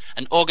mansion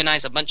and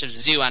organise a bunch of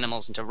zoo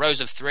animals into rows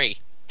of 3.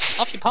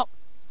 Off you pop.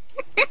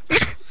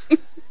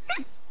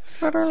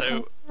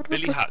 So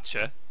Billy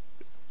Hatcher,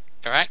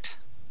 Correct?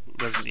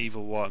 Resident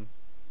Evil 1,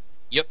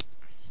 Yup.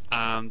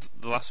 and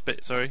the last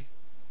bit. Sorry.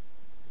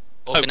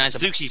 Organise a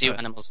bunch of zoo Zookeeper.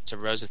 animals into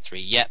rows of 3.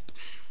 Yep.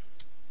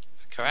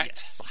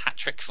 Correct. Hat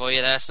trick for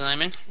you there,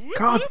 Simon.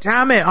 God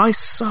damn it, I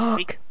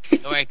suck.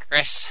 Don't worry,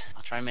 Chris.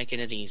 I'll try and make it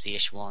an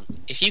easy-ish one.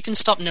 If you can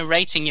stop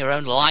narrating your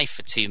own life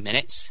for 2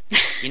 minutes,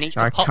 you need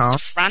to I pop to can't.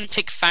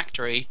 Frantic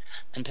Factory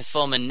and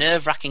perform a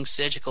nerve-wracking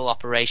surgical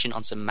operation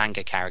on some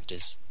manga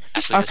characters.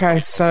 Actually, there's Okay,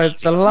 probably so more.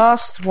 the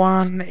last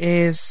one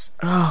is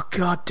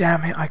God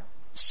damn it,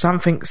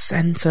 something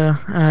center.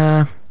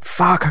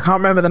 Fuck, I can't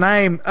remember the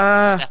name. It's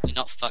definitely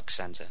not Fuck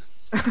Center.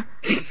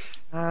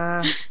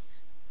 Uh,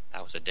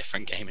 That was a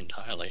different game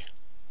entirely.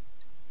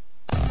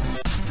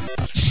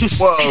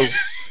 whoa.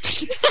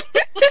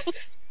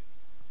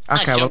 I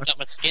Okay, well, jumped up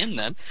my skin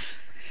then.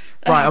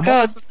 right. oh and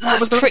God, what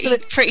was the that's rest of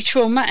it? pretty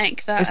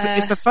traumatic. That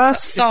It's the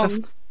first that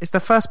song. It's the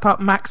first part.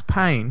 Max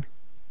Payne.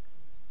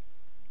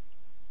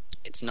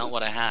 It's not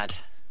what I had.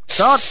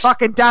 God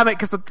fucking damn it!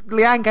 Because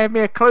Leanne gave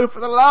me a clue for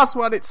the last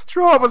one. It's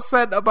Trauma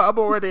Center, but I'm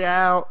already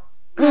out.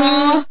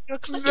 Oh, You're a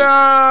clue.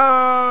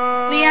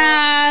 No.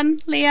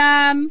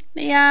 Leanne.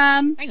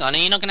 Hang on, are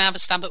you not going to have a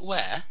stab at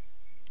where?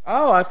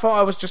 Oh, I thought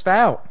I was just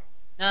out.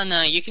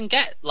 No, you can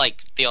get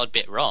like the odd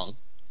bit wrong.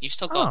 You've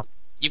still got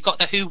you've got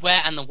the who,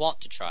 where, and the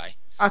what to try.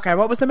 Okay,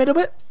 what was the middle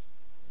bit?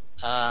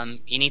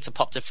 You need to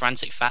pop to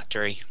Frantic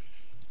Factory.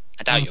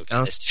 I doubt you'll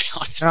get this, to be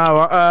honest.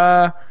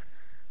 Oh,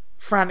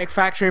 Frantic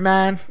Factory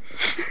Man.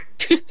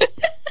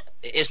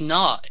 It is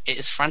not. It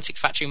is Frantic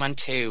Factory Man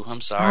 2.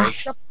 I'm sorry.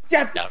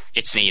 Yeah. No,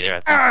 it's neither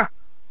of them. Ah,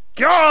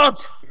 God.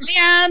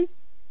 Leanne.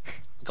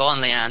 Go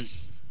on, Leanne.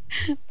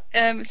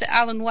 Is it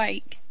Alan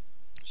Wake?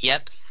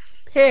 Yep.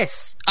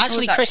 Piss.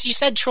 Actually, that? Chris, you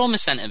said Trauma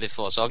Center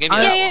before, so I'll give you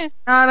Oh, that Yeah, one.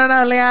 yeah.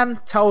 No.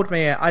 Leanne told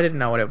me it. I didn't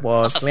know what it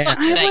was. For Leanne.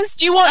 fuck's sake. was-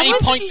 Do you want I any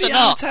was- points or Leanne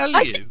not? tell No,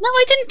 you.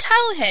 I didn't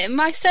tell him.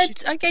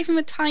 I gave him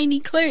a tiny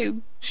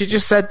clue. She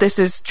just said this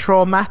is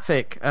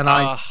traumatic, and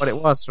I Ah. what it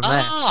was from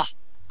there. Ah,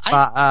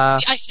 But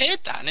I heard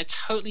that and I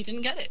totally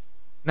didn't get it.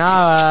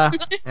 no,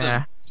 Some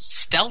yeah,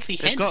 stealthy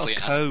They've hints, got a Leanne.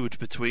 code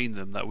between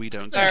them that we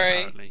don't get, Sorry.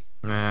 apparently.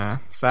 yeah.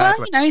 Well,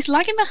 Sadly. he's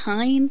lagging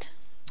behind.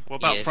 What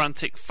about Yes.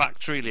 Frantic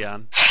Factory,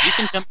 Leanne? You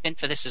can jump in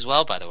for this as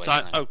well, by the way.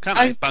 Simon. Oh, can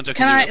I? Banjo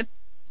Kazooie.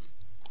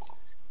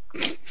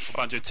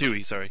 Banjo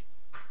Tooie, sorry.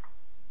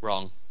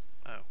 Wrong.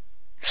 Oh.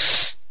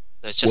 So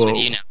it's just with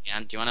Whoa. you now,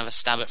 Leanne. Do you want to have a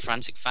stab at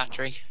Frantic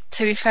Factory?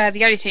 To be fair,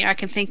 the only thing I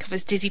can think of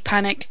is Dizzy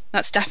Panic.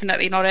 That's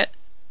definitely not it.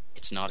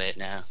 It's not it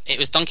now. It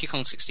was Donkey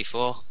Kong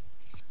 64.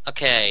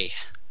 Okay.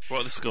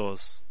 What are the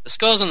scores? The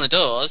scores on the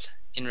doors,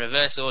 in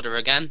reverse order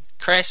again.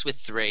 Chris with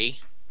 3,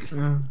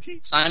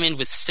 Simon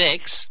with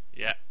 6,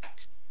 Yeah.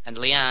 and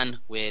Leanne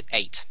with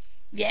 8.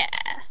 Yeah.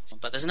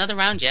 But there's another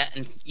round yet,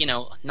 and,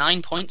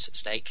 9 points at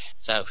stake.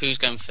 So, who's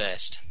going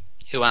first?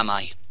 Who am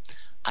I?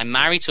 I'm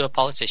married to a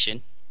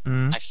politician.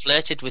 I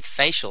flirted with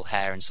facial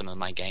hair in some of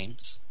my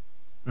games.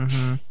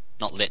 Mm-hmm.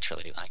 Not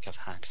literally, like I've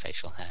had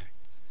facial hair.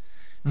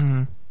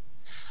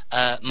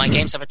 Mm-hmm. My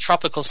games have a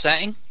tropical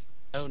setting.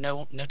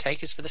 No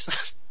takers for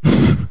this.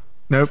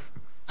 Nope.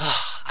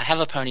 I have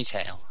a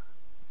ponytail.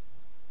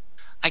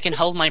 I can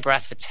hold my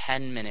breath for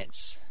 10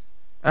 minutes.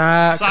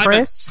 Simon.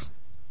 Chris.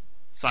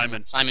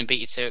 Simon. Simon beat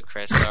you to it,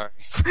 Chris. Sorry.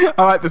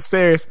 I like the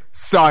serious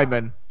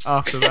Simon.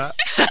 After that,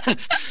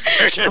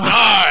 It is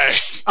I.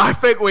 I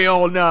think we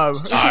all know.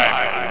 So,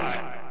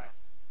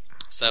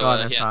 Go on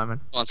then, yeah.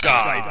 Simon. Go on,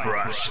 Simon.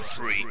 Guybrush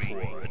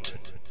Threepwood.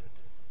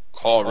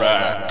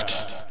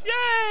 Correct.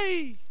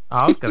 Yay!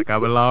 I was going to go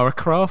with Lara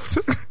Croft.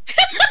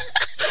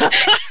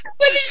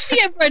 When did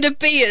she ever had a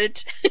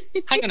beard?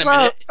 Hang on a Well,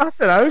 minute. I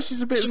don't know.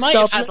 She's a bit She might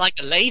have stubborn. had like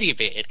a lady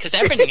beard, because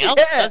everything else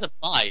Yeah. does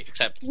apply,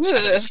 except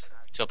Ugh.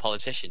 to a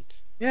politician.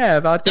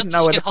 Yeah, but I didn't Don't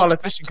know when just the get hold of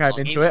politician breath came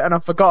for into long it, and I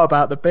forgot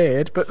about the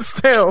beard. But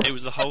still, It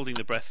was the holding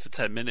the breath for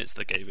 10 minutes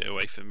that gave it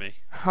away for me.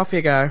 off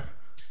you go.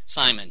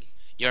 Simon,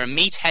 you're a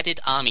meat-headed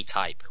army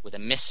type with a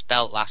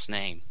misspelt last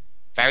name.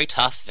 Very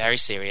tough, very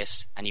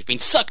serious, and you've been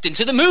sucked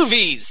into the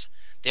movies!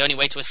 The only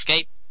way to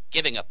escape,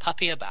 giving a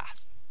puppy a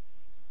bath.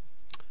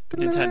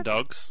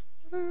 Nintendogs.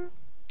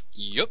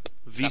 Yup.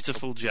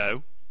 Beautiful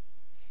Joe.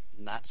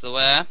 That's the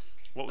where.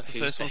 What was the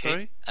Who's first the one, who?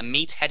 sorry? A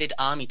meat-headed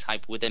army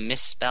type with a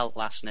misspelt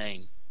last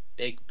name.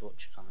 Big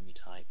butch army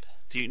type.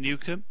 Duke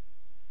Nukem.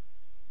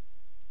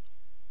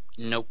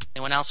 Nope.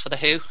 Anyone else for the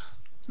who?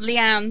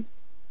 Leanne.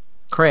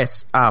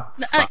 Chris, up.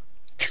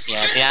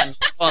 Yeah, Leanne.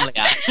 Go on,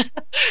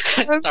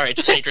 Leanne. Sorry,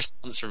 delayed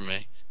response from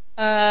me.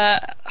 I'm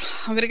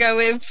gonna go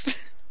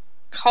with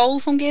Cole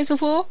from Gears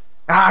of War.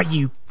 Ah,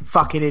 you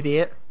fucking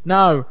idiot.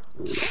 No.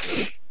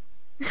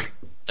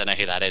 Don't know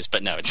who that is,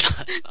 but no, it's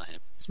not him.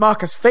 It's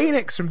Marcus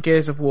Phoenix from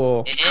Gears of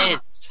War. It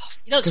is.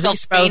 You don't 'Cause spell he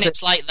spells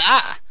Phoenix like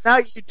that. No,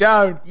 you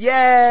don't.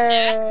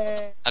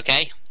 Yay!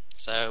 Okay,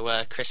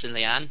 so Chris and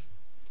Leanne.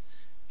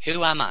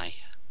 Who am I?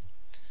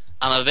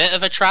 I'm a bit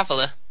of a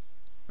traveller.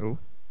 Ooh.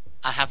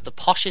 I have the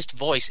poshest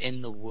voice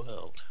in the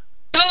world.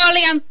 Oh,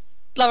 Leanne.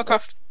 Lara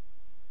Croft.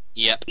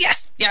 Yep.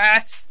 Yes.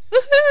 Yes. Now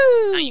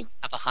Woohoo! you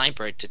have a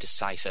hybrid to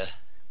decipher.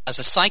 As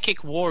a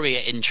psychic warrior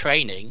in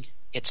training,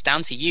 it's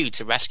down to you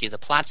to rescue the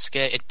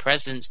plaid-skirted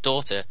president's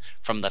daughter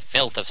from the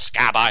filth of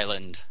Scab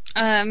Island.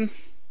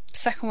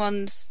 Second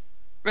one's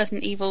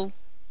Resident Evil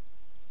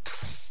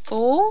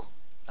 4.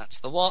 That's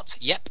the what?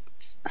 Yep.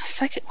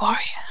 Psychic Warrior.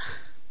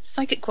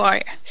 Psychic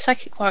Warrior.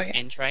 Psychic Warrior.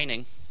 In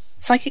training.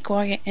 Psychic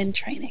Warrior in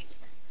training.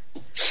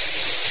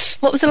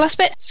 What was the last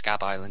bit?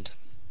 Scab Island.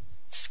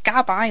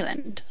 Scab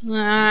Island.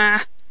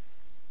 Ah.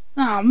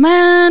 Oh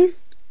man.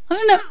 I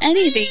don't know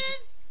any of these.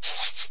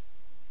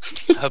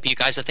 I hope you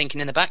guys are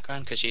thinking in the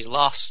background because she's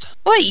lost.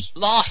 Oi!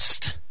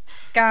 Lost!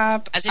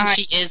 Scab. As in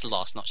she is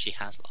lost, not she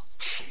has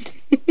lost.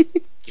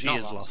 She not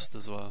is lost. lost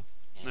as well.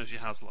 No, she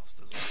has lost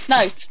as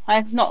well. No, I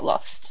have not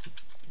lost.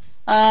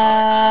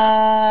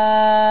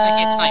 I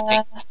hear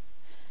typing.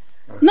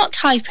 Not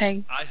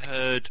typing. I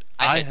heard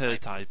I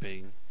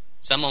typing.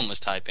 Someone was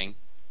typing.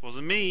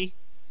 Wasn't me.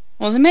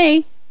 Wasn't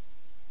me.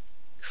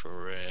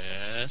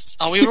 Chris.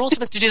 Oh, we were all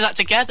supposed to do that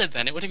together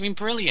then. It would have been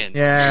brilliant.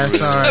 Yeah,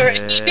 sorry.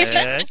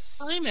 Yes.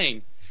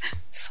 Timing.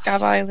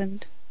 Scab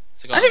Island.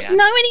 So go I on, don't Leanne.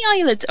 know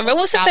any islands. What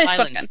was the Scab first Island,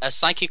 one again? a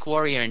psychic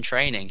warrior in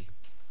training.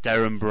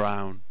 Darren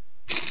Brown.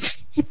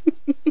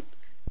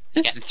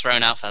 Getting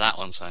thrown out for that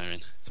one,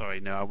 Simon. Sorry,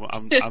 no,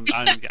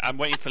 I'm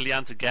waiting for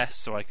Leanne to guess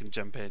so I can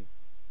jump in.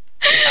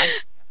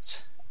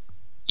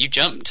 You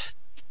jumped.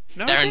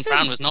 No, I Darren didn't.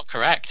 Brown was not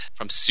correct.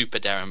 From Super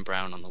Darren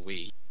Brown on the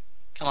Wii.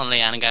 Come on,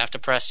 Leanne, I'm gonna have to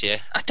press you.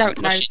 I don't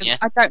know. Pushing you.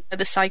 I don't know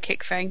the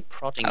psychic thing.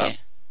 Prodding Oh. you.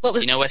 What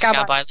was Do you know where Scab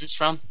Scab Island's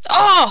from?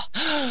 Oh!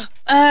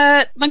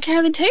 Monkey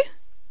Island 2?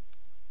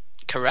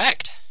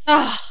 Correct.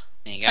 Oh,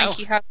 There you go. thank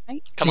you,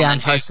 housemate. Come on,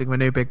 Leanne's then, hosting my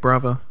new Big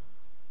Brother.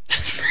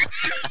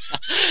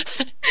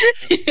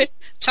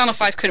 Channel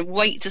 5 couldn't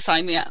wait to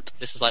sign me up.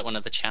 This is like one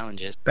of the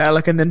challenges. Better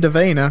looking than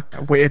Davina.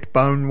 A weird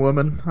bone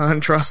woman. I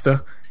don't trust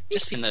her.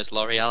 Just seen those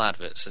L'Oreal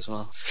adverts as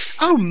well.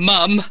 Oh,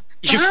 Mum!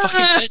 You fucking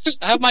bitch!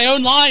 I have my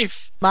own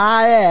life!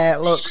 My hair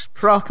looks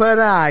proper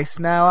nice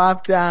now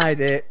I've dyed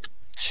it.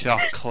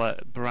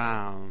 Chocolate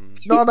brown.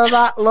 None of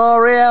that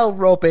L'Oreal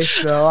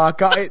rubbish though. I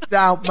got it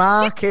down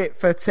market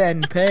for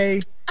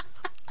 10p.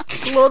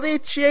 Bloody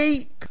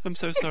cheap. I'm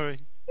so sorry.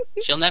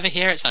 She'll never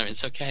hear it, Simon.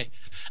 It's okay.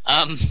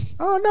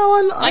 Oh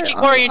no, Psychic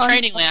Warrior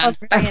Training, Leanne.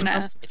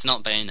 Bayonetta. It's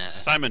not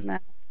Bayonetta. Simon. No.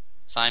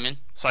 Simon?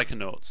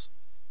 Psychonauts.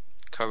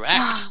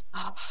 Correct.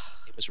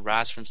 It was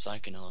Raz from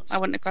Psychonauts. I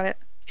wouldn't have got it.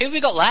 Who have we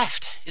got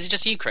left? Is it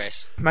just you,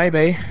 Chris?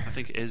 Maybe. I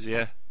think it is,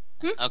 yeah.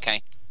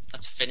 Okay,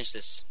 let's finish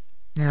this.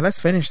 Yeah, let's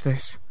finish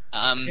this.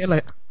 Kill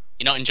it.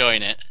 You're not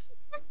enjoying it.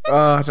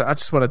 Oh, I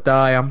just want to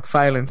die. I'm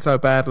failing so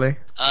badly.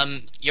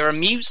 You're a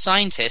mute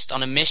scientist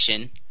on a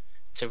mission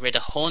to rid a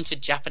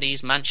haunted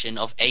Japanese mansion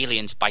of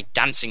aliens by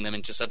dancing them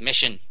into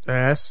submission.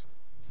 Yes.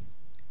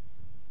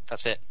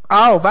 That's it.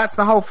 Oh, that's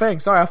the whole thing.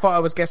 Sorry, I thought I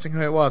was guessing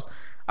who it was.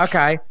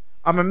 Okay.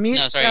 I'm a mute.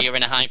 No, sorry, you're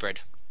in a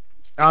hybrid.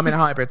 I'm in a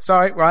hybrid.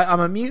 Sorry, right. I'm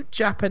a mute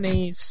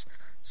Japanese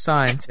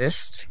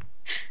scientist.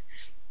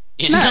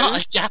 You're No.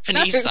 not a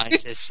Japanese No.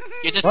 scientist.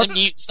 You're just What? a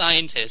mute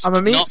scientist, I'm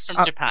a mute not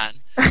from Japan.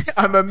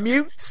 I'm a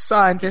mute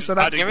scientist. So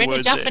that's Adding You're in a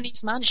words in.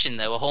 Japanese mansion,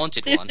 though, a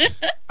haunted one.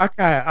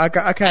 okay.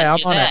 Okay, I'm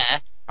You're on it.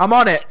 there. I'm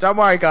on it. Don't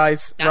worry,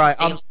 guys. That's Right,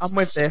 the- I'm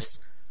with this.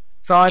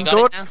 So I'm got it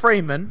Gordon now?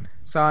 Freeman.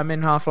 So I'm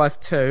in Half-Life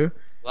 2.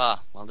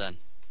 Well done.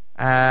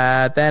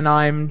 Then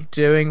I'm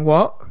doing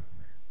what?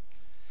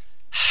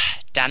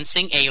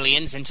 Dancing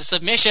aliens into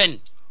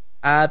submission.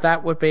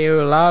 That would be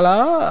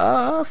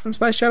Ulala from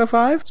Space Shuttle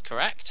 5. That's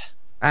correct.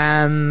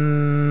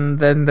 And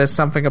then there's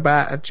something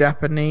about a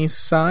Japanese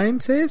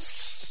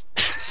scientist.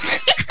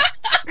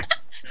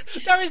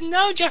 There is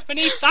no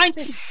Japanese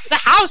scientist. The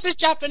house is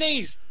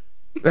Japanese.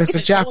 There's a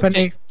It's haunted.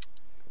 Japanese.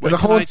 There's a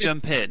When can I haunted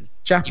jump in? You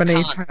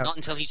Japanese can't, house. not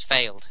until he's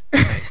failed.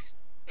 I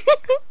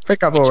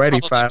think I've already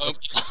Probably failed.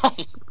 won't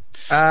be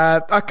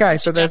long. Okay,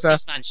 so there's a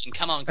Japanese mansion.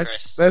 Come on,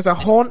 Chris. there's a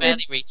This is haunted-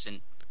 fairly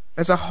recent.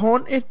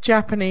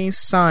 Japanese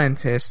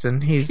scientist,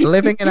 and he's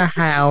living in a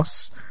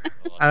house.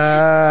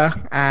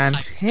 And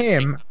I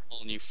him take a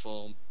whole new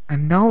form.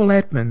 and Noel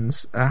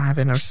Edmonds are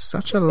having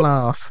such a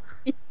laugh.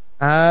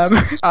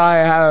 I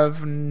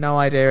have no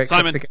idea. Except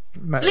Simon. to guess.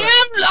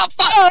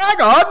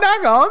 Liam,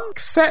 Hang on.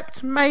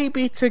 Except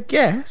maybe to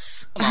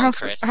guess Come on,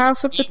 Chris.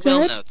 House of the You will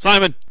Dead. know.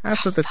 Simon.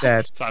 House of the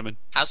Dead. Simon.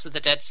 House of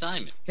the Dead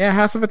Simon Yeah,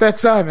 House of the Dead.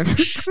 Simon.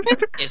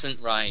 isn't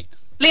right.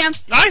 Liam.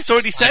 Nice,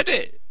 already said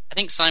it. I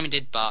think Simon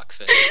did bark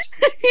first.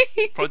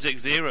 Project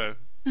Zero.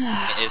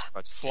 It is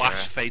Project Slash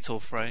Zero. Fatal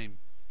Frame.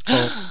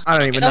 I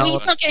don't even No, know.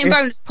 he's not getting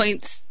bonus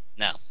points.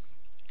 No.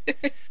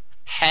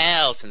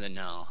 Hell to the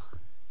no.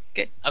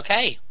 Good.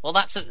 Okay, well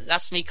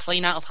that's me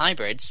clean out of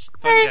hybrids.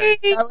 Fun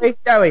game.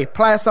 Joey,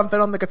 play us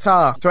something on the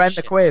guitar to end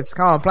the quiz.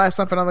 Come on, play us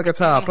something on the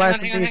guitar. Play us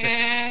some music.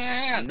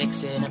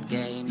 Mixing up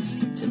games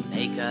to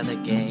make other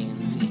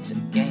games. It's a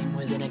game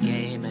within a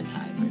game, and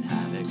Hybrid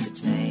Havoc's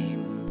its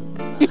name.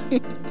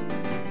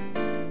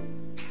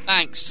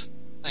 Thanks.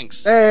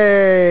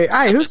 Hey,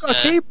 who's was, got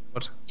a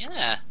keyboard?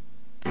 Yeah.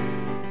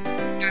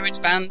 Garage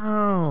band.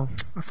 Oh,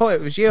 I thought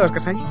it was you. I was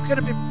going to say, you could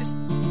have been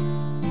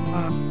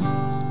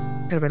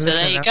could have been So there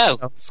listening you to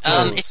go.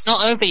 that. It's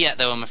not over yet,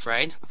 though. I'm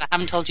afraid. I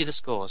haven't told you the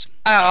scores.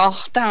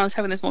 Oh, damn, I was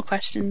hoping there's more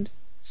questions.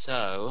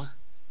 So,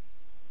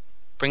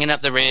 bringing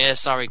up the rear.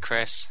 Sorry,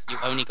 Chris. You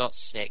only got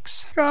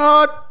 6.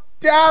 God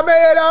damn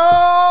it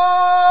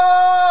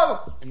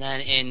all! And then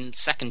in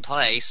second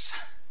place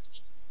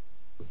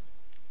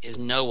is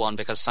no one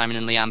because Simon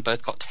and Leanne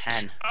both got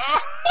 10.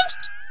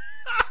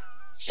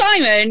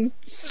 Simon,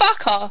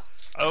 fuck off.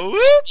 Oh,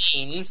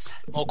 Means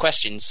more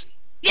questions,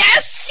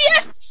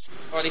 Yes!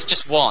 or at least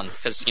just one,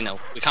 because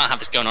we can't have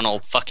this going on all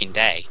fucking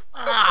day.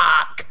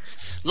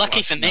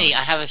 Lucky for me, I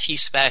have a few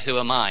spare Who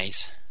Am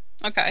I's.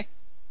 Okay.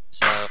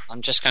 So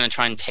I'm just going to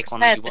try and pick one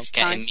that you This won't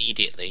get time.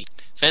 immediately.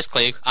 First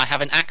clue, I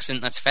have an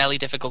accent that's fairly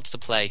difficult to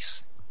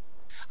place.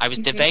 I was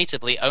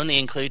debatably only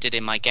included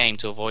in my game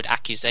to avoid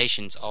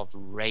accusations of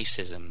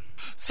racism.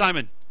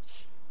 Simon.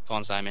 Go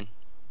on, Simon.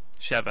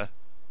 Sheva.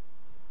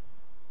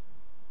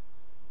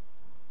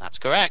 That's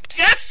correct.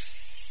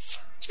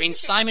 Yes! Which means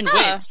Simon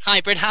wins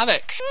Hybrid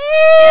Havoc.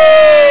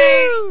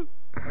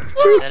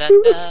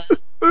 Da-da-da.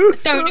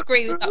 Don't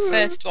agree with that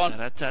first one.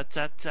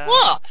 Da-da-da-da.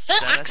 What? Her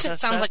Da-da-da-da-da. accent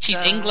sounds like she's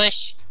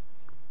English.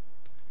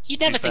 You'd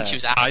never think she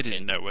was African. I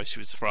didn't know where she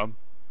was from.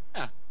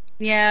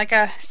 Yeah, I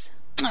guess.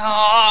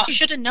 Oh, You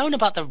should have known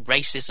about the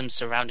racism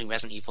surrounding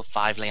Resident Evil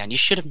 5, Leanne. You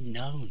should have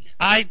known.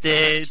 I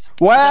did.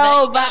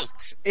 Well, So there you go.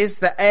 that is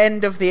the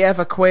end of the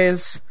Ever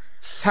Quiz.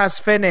 It has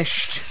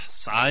finished.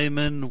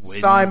 Simon wins.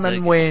 Simon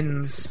again.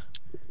 wins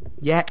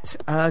yet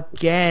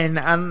again,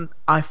 and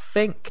I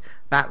think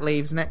that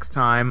leaves next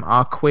time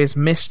our quiz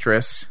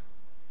mistress,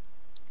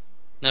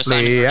 No,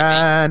 Simon's already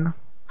Leanne.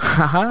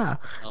 Haha.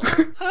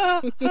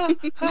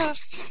 beat. Oh.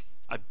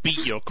 I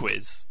beat your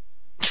quiz.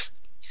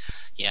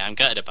 Yeah, I'm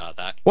gutted about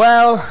that.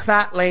 Well,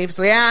 that leaves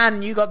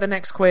Leanne. You got the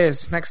next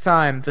quiz next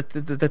time.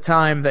 The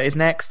time that is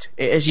next,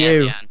 it is Yeah,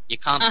 you. Leanne, you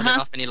can't put it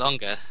off any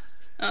longer.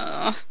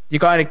 You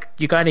got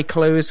any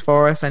clues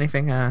for us?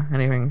 Anything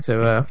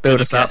to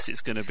build us I up? guess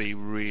it's going to be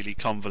really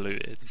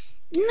convoluted.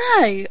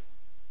 no.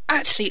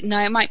 Actually, no,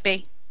 it might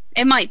be.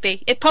 It might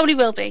be. It probably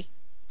will be.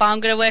 But I'm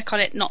going to work on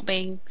it not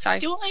being so.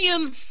 Do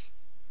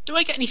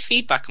I get any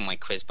feedback on my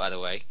quiz, by the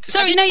way? 'Cause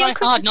Sorry, I did no, your try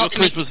quiz hard was- not Your to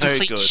quiz make was very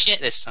complete good. shit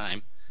this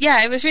time.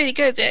 Yeah, it was really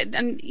good.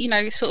 And,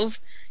 sort of,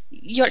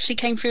 you actually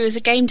came through as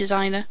a game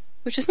designer,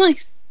 which was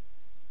nice.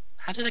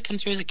 How did I come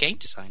through as a game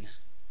designer?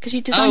 Because you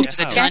Oh, designed because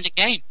I a designed a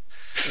game.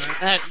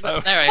 There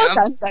I Well am.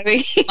 done,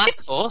 Zoe.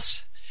 Master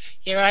Horse.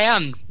 Here I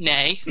am.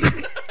 Nay. No,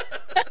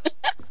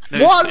 It's a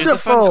fun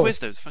Wonderful. quiz,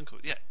 though. It's a fun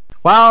quiz. Yeah.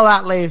 Well,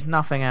 that leaves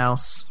nothing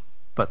else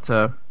but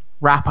to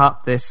wrap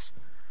up this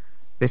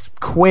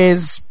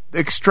quiz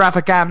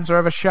extravaganza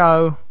of a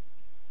show.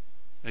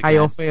 How Again.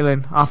 you all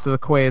feeling after the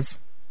quiz?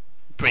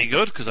 Pretty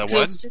good because I won.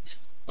 Exhausted.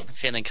 I'm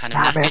feeling kind of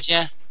Damn knackered, it.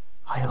 yeah.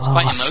 I It's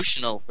quite lost.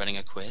 emotional running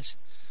a quiz.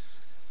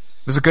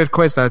 It was a good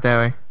quiz, though,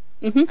 Dewey.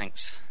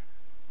 Thanks.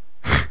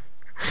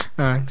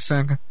 Thanks.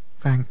 Thanks.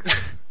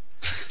 Thanks.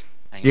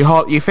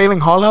 You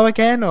feeling hollow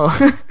again, or?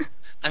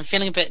 I'm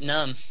feeling a bit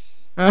numb.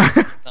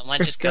 Oh, I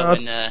might just go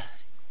God. and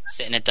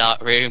sit in a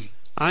dark room.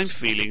 I'm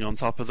feeling on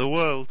top of the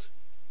world.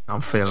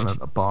 I'm feeling at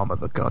the bottom of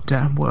the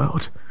goddamn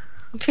world.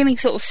 I'm feeling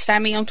sort of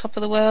semi on top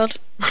of the world.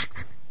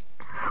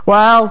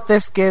 Well,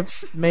 this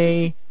gives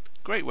me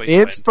Great way the to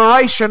end.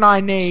 inspiration I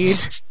need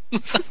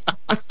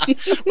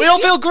We all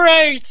feel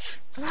great!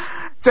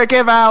 to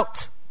give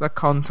out the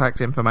contact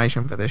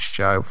information for this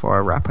show before I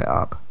wrap it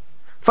up.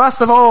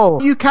 First of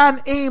all, you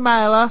can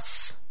email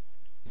us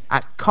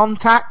at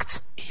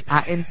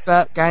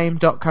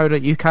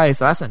contact@insertgame.co.uk.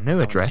 So that's a new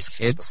address,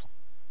 kids.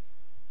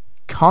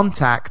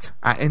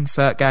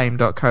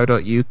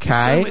 Contact@insertgame.co.uk.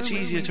 So much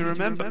easier to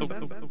remember.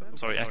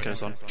 Sorry,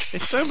 echoes on.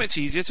 It's so much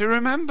easier to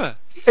remember.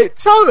 It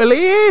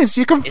totally is.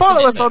 You can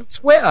follow it, us though? on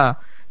Twitter.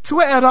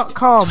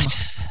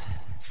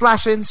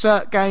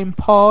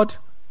 Twitter.com/insertgamepod.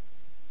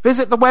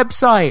 Visit the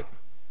website.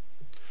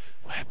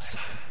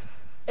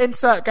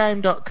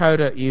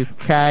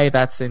 Insertgame.co.uk.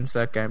 That's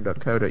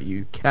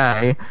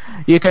insertgame.co.uk.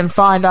 You can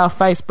find our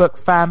Facebook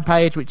fan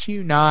page, which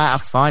you know how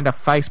to find a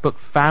Facebook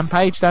fan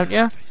page, don't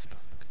you?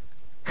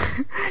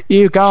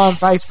 You go on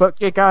Facebook,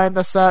 you go in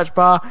the search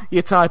bar,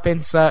 you type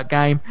Insert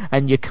Game,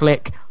 and you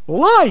click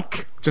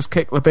like. Just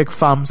click the big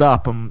thumbs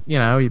up, and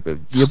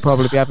you'll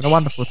probably be having a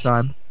wonderful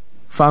time.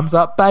 Thumbs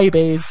up,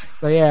 babies.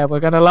 So yeah, we're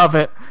gonna love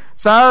it.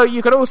 So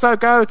you can also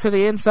go to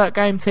the Insert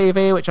Game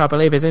TV, which I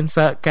believe is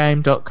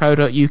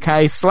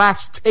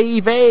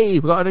insertgame.co.uk/TV.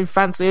 We've got a new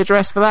fancy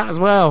address for that as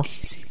well.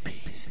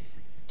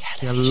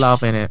 You're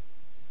loving it.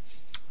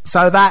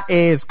 So that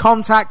is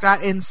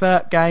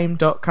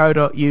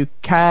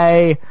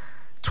contact@insertgame.co.uk,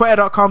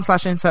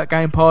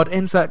 twitter.com/insertgamepod,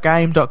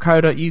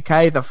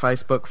 insertgame.co.uk, the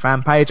Facebook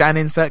fan page, and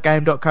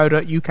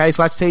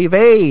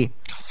insertgame.co.uk/TV.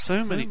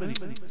 So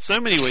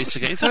many ways to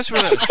get in touch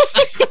with us.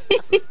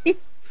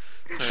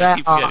 Sorry, There I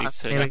keep forgetting are to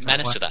turn really- it.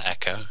 Menace to that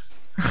echo.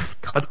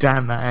 God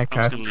damn that I'm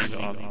echo. just going to leave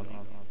it on.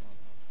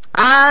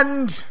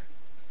 And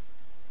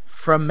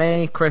from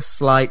me, Chris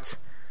Slight,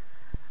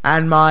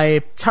 and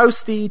my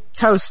toasty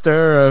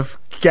toaster of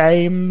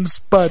games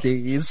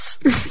buddies.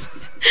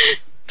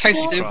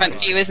 Toaster's in front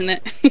of you, isn't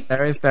it?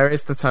 there is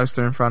the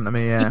toaster in front of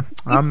me. Yeah,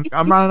 I'm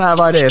running out of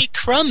ideas. Maybe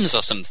crumbs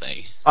or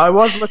something. I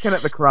was looking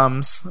at the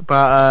crumbs, but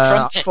I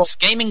Crumpets. thought-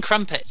 Gaming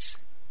crumpets.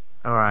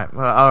 all right,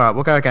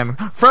 we'll go gaming.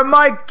 From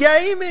my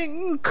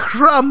gaming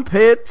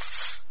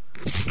crumpets.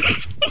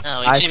 Oh,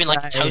 I it should have been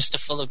like a say- toaster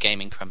full of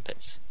gaming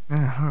crumpets.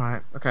 Yeah, all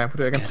right, okay, I'll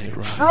do it again.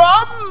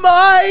 From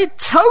my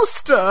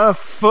toaster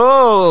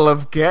full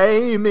of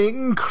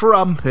gaming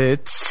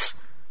crumpets,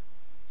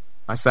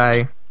 I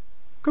say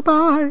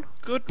goodbye.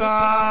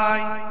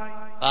 Goodbye.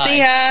 Bye. See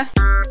ya.